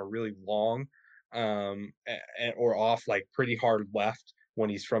lot of them are really long, or off like pretty hard left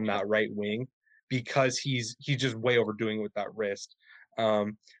when he's from Yep. that right wing, because he's just way overdoing it with that wrist.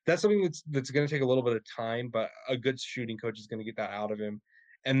 That's something that's going to take a little bit of time, but a good shooting coach is going to get that out of him.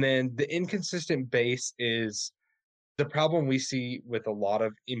 And then the inconsistent base is the problem we see with a lot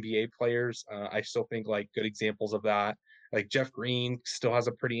of NBA players. I still think like good examples of that, like Jeff Green still has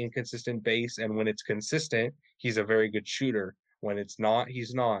a pretty inconsistent base, and when it's consistent, he's a very good shooter. When it's not,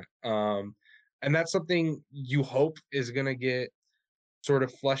 he's not. And that's something you hope is going to get sort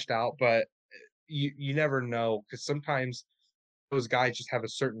of fleshed out, but you never know because sometimes those guys just have a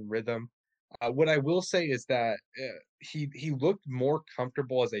certain rhythm. What I will say is that he looked more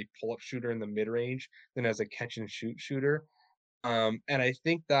comfortable as a pull up shooter in the mid range than as a catch and shoot shooter, and I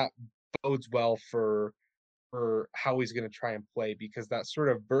think that bodes well for how he's going to try and play, because that sort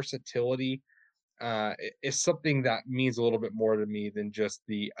of versatility is something that means a little bit more to me than just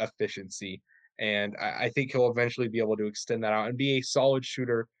the efficiency. And I think he'll eventually be able to extend that out and be a solid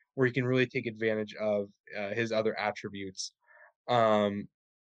shooter where he can really take advantage of his other attributes. Um,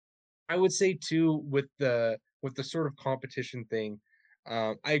 I would say too with the sort of competition thing,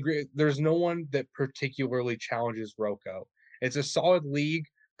 I agree. There's no one that particularly challenges Rocco. It's a solid league,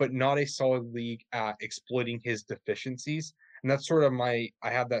 but not a solid league at exploiting his deficiencies. And that's sort of I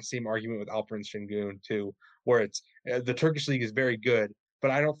have that same argument with Alperen Şengün too, where it's the Turkish league is very good,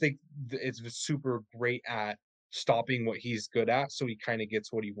 but I don't think it's super great at stopping what he's good at, so he kind of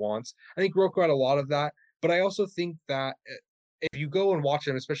gets what he wants. I think Rocco had a lot of that, but I also think that if you go and watch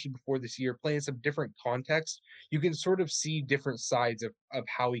him, especially before this year, play in some different context, you can sort of see different sides of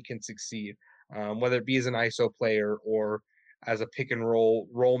how he can succeed, whether it be as an ISO player or as a pick and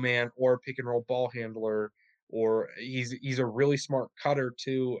roll man or a pick and roll ball handler, or he's a really smart cutter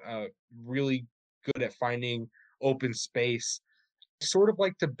too, really good at finding open space. Sort of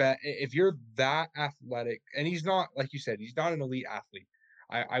like to bet if you're that athletic, and he's not like you said, he's not an elite athlete.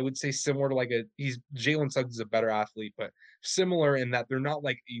 I would say similar to like a he's Jalen Suggs is a better athlete, but similar in that they're not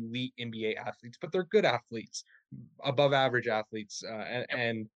like elite NBA athletes, but they're good athletes, above average athletes,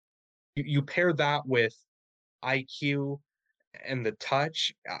 and you pair that with IQ and the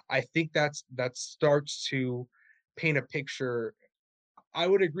touch. I think that starts to paint a picture. I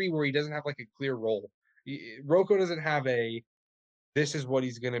would agree where he doesn't have like a clear role. Rocco doesn't have a this is what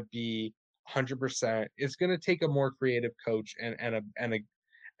he's going to be 100%. It's going to take a more creative coach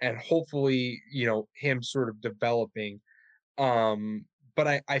and hopefully, him sort of developing. Um,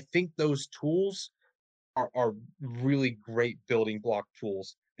 but I think those tools are really great building block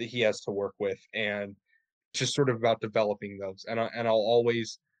tools that he has to work with, and it's just sort of about developing those. And I'll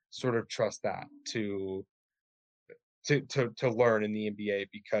always sort of trust that to learn in the NBA,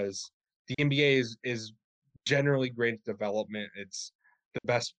 because the NBA is generally great at development. It's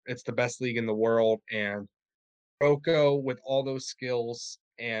the best league in the world, and Rocco with all those skills,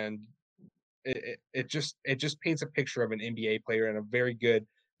 and it just paints a picture of an NBA player, and a very good,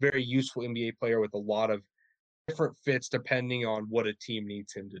 very useful NBA player with a lot of different fits depending on what a team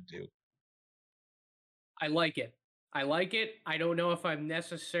needs him to do. I like it. I like it. I don't know if I'm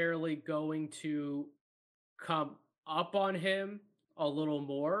necessarily going to come up on him a little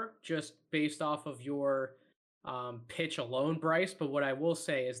more just based off of your pitch alone, Bryce. But what I will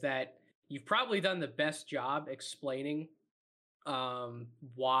say is that you've probably done the best job explaining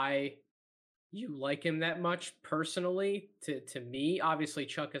why you like him that much personally. To me, obviously,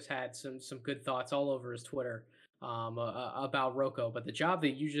 Chuck has had some good thoughts all over his Twitter about Rocco, but the job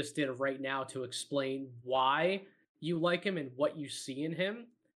that you just did right now to explain why you like him and what you see in him,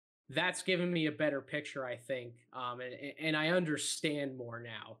 that's given me a better picture, I think, and I understand more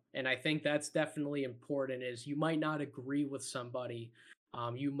now. And I think that's definitely important. Is you might not agree with somebody,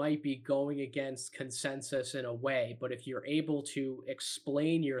 you might be going against consensus in a way, but if you're able to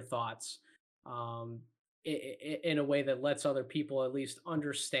explain your thoughts, um, in a way that lets other people at least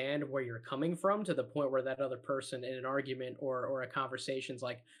understand where you're coming from, to the point where that other person in an argument or a conversation's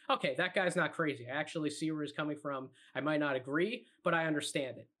like, okay, that guy's not crazy. I actually see where he's coming from. I might not agree, but I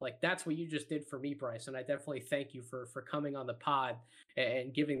understand it. Like, that's what you just did for me, Bryce, and I definitely thank you for coming on the pod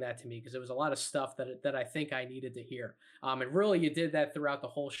and giving that to me, because it was a lot of stuff that I think I needed to hear. And really, you did that throughout the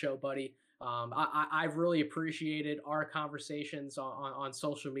whole show, buddy. I've really appreciated our conversations on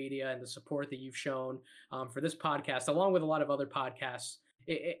social media and the support that you've shown for this podcast, along with a lot of other podcasts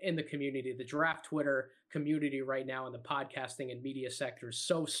in the community. The Draft Twitter community right now in the podcasting and media sector is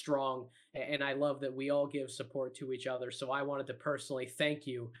so strong, and I love that we all give support to each other. So I wanted to personally thank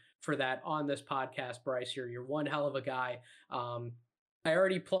you for that on this podcast, Bryce. You're one hell of a guy. I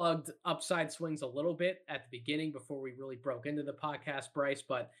already plugged Upside Swings a little bit at the beginning before we really broke into the podcast, Bryce,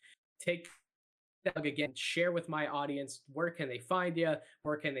 but take that again, share with my audience, where can they find you,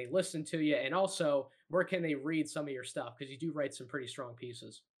 where can they listen to you, and also where can they read some of your stuff, because you do write some pretty strong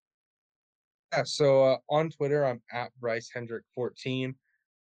pieces. Yeah, so on Twitter, I'm at Bryce Hendrick 14.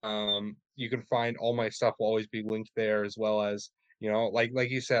 You can find all my stuff will always be linked there, as well as, like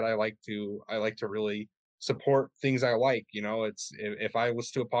you said, I like to really support things I like. It's if I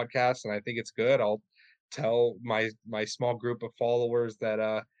listen to a podcast and I think it's good, I'll tell my small group of followers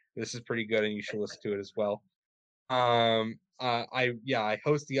that this is pretty good and you should listen to it as well. I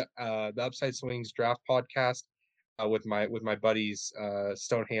host the Upside Swings Draft podcast with my buddies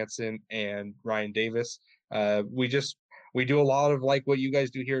Stone Hansen and Ryan Davis. We do a lot of like what you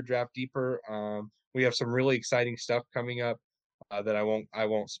guys do here at Draft Deeper. We have some really exciting stuff coming up that I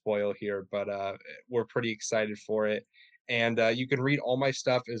won't spoil here, but we're pretty excited for it. And you can read all my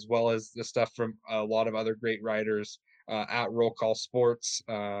stuff, as well as the stuff from a lot of other great writers at Roll Call Sports.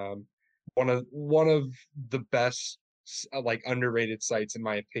 One of the best like underrated sites in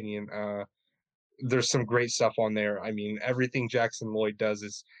my opinion. There's some great stuff on there. I mean, everything Jackson Lloyd does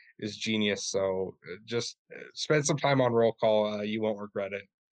is genius. So just spend some time on Roll Call. You won't regret it.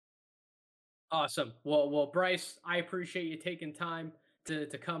 Awesome. Well, Bryce, I appreciate you taking time to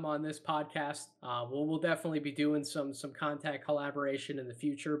come on this podcast. We'll definitely be doing some contact collaboration in the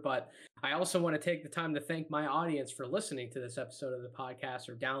future, but I also want to take the time to thank my audience for listening to this episode of the podcast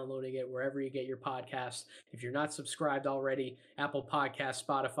or downloading it wherever you get your podcasts. If you're not subscribed already, Apple Podcasts,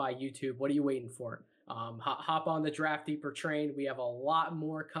 Spotify, YouTube, what are you waiting for? Hop on the Draft Deeper train. We have a lot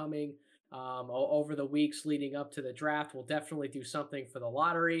more coming over the weeks leading up to the draft. We'll definitely do something for the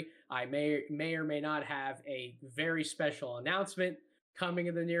lottery. I may or may not have a very special announcement coming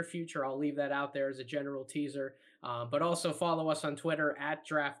in the near future. I'll leave that out there as a general teaser. But also follow us on Twitter at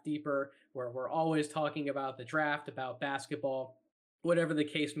Draft Deeper, where we're always talking about the draft, about basketball, whatever the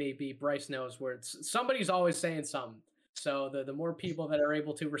case may be. Bryce knows where somebody's always saying something. So the more people that are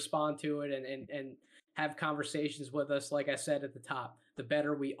able to respond to it and have conversations with us, like I said at the top, the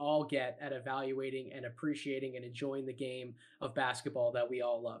better we all get at evaluating and appreciating and enjoying the game of basketball that we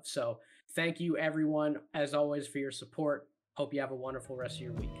all love. So thank you, everyone, as always, for your support. Hope you have a wonderful rest of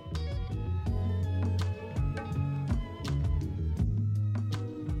your week.